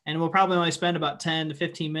 and we'll probably only spend about 10 to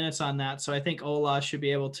 15 minutes on that. So I think Ola should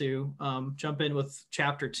be able to jump in with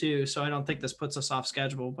chapter 2. So I don't think this puts us off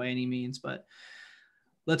schedule by any means, but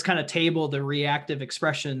let's kind of table the reactive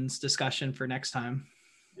expressions discussion for next time.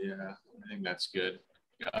 Yeah, I think that's good.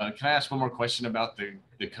 Can I ask one more question about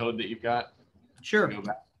the code that you've got? Sure. Go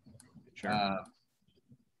back. Sure.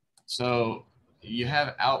 So you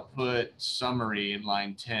have output summary in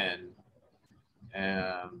line 10,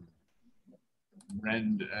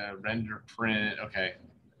 render print. Okay.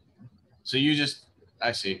 So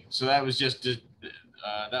I see. So that was just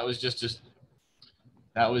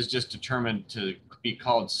determined to be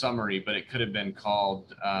called summary, but it could have been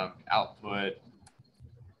called output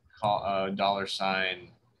 $,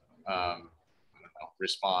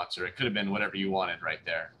 response, or it could have been whatever you wanted right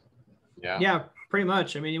there. Yeah, pretty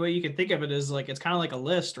much. I mean, the way you can think of it is like, it's kind of like a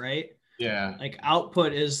list, right? Yeah. Like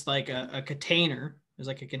output is like a container,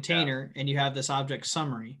 and you have this object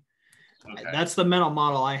summary. Okay. That's the mental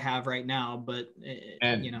model I have right now, but Okay.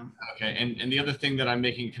 And the other thing that I'm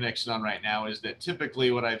making connection on right now is that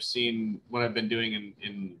typically what I've been doing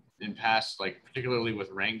in past, like particularly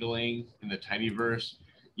with wrangling in the tidyverse,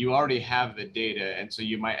 you already have the data. And so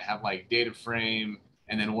you might have like data frame,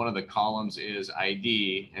 and then one of the columns is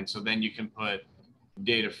ID. And so then you can put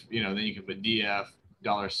data, then you can put DF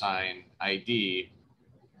 $ID.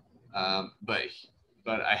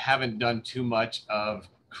 But I haven't done too much of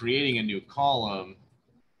creating a new column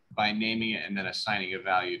by naming it and then assigning a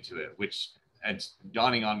value to it, which it's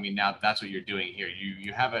dawning on me now that's what you're doing here.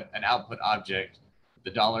 You have an output object,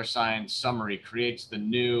 the $ summary creates the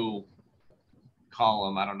new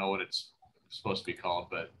column. I don't know what it's supposed to be called,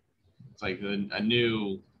 but it's like a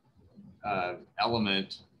new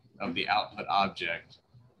element of the output object,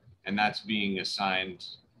 and that's being assigned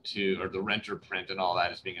to, or the render print and all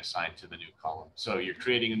that is being assigned to the new column. So you're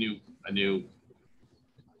creating a new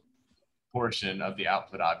portion of the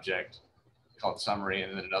output object called summary,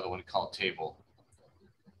 and then another one called table.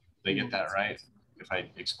 Did I get that right? If I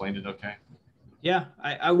explained it okay? Yeah,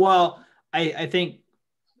 I think,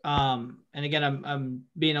 and again, I'm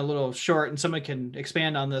being a little short, and someone can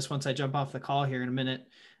expand on this once I jump off the call here in a minute.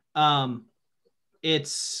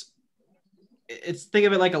 It's think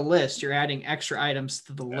of it like a list. You're adding extra items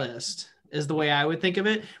to the list is the way I would think of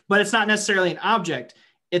it, but it's not necessarily an object.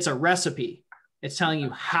 It's a recipe. It's telling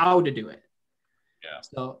you how to do it. Yeah.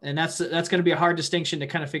 So, and that's going to be a hard distinction to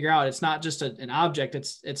kind of figure out. It's not just an object.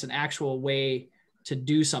 It's an actual way to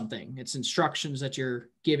do something. It's instructions that you're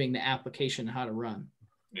giving the application how to run.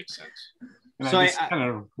 Makes sense. And so I just kind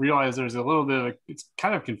of realized there's a little bit of it's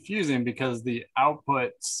kind of confusing because the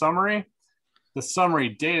output summary, the summary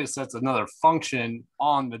data set's another function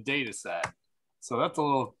on the data set. So that's a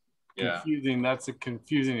little confusing. That's a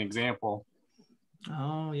confusing example.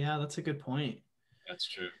 Oh yeah, that's a good point. That's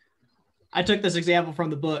true. I took this example from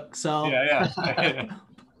the book, so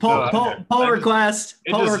pull request.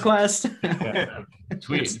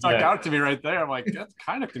 Tweet stuck out to me right there. I'm like, that's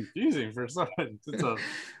kind of confusing for someone. It's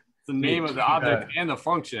the name of the object and the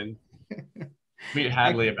function. Tweet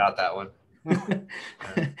Hadley about that one.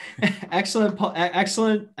 Excellent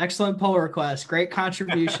pull request. Great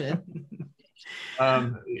contribution.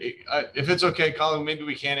 If it's okay, Collin, maybe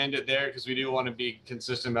we can end it there because we do want to be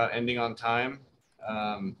consistent about ending on time.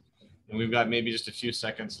 And we've got maybe just a few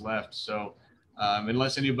seconds left. So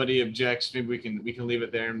unless anybody objects, maybe we can leave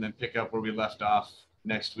it there and then pick up where we left off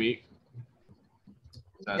next week.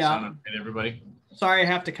 Does that sound okay to everybody? Sorry, I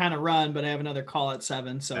have to kind of run, but I have another call at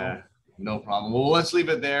 7. So no problem. Well, let's leave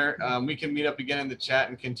it there. We can meet up again in the chat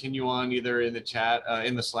and continue on either in the chat,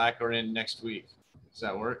 in the Slack, or in next week. Does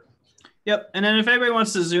that work? Yep. And then if anybody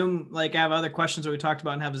wants to Zoom, like have other questions that we talked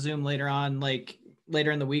about and have a Zoom later on, like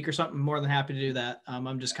later in the week or something, more than happy to do that.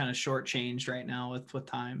 I'm just kind of shortchanged right now with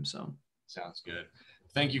time. So sounds good.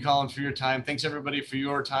 Thank you, Collin, for your time. Thanks everybody for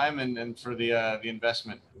your time and for the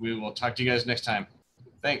investment. We will talk to you guys next time.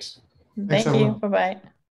 Thanks. Thank you. everyone. Bye-bye.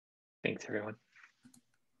 Thanks, everyone.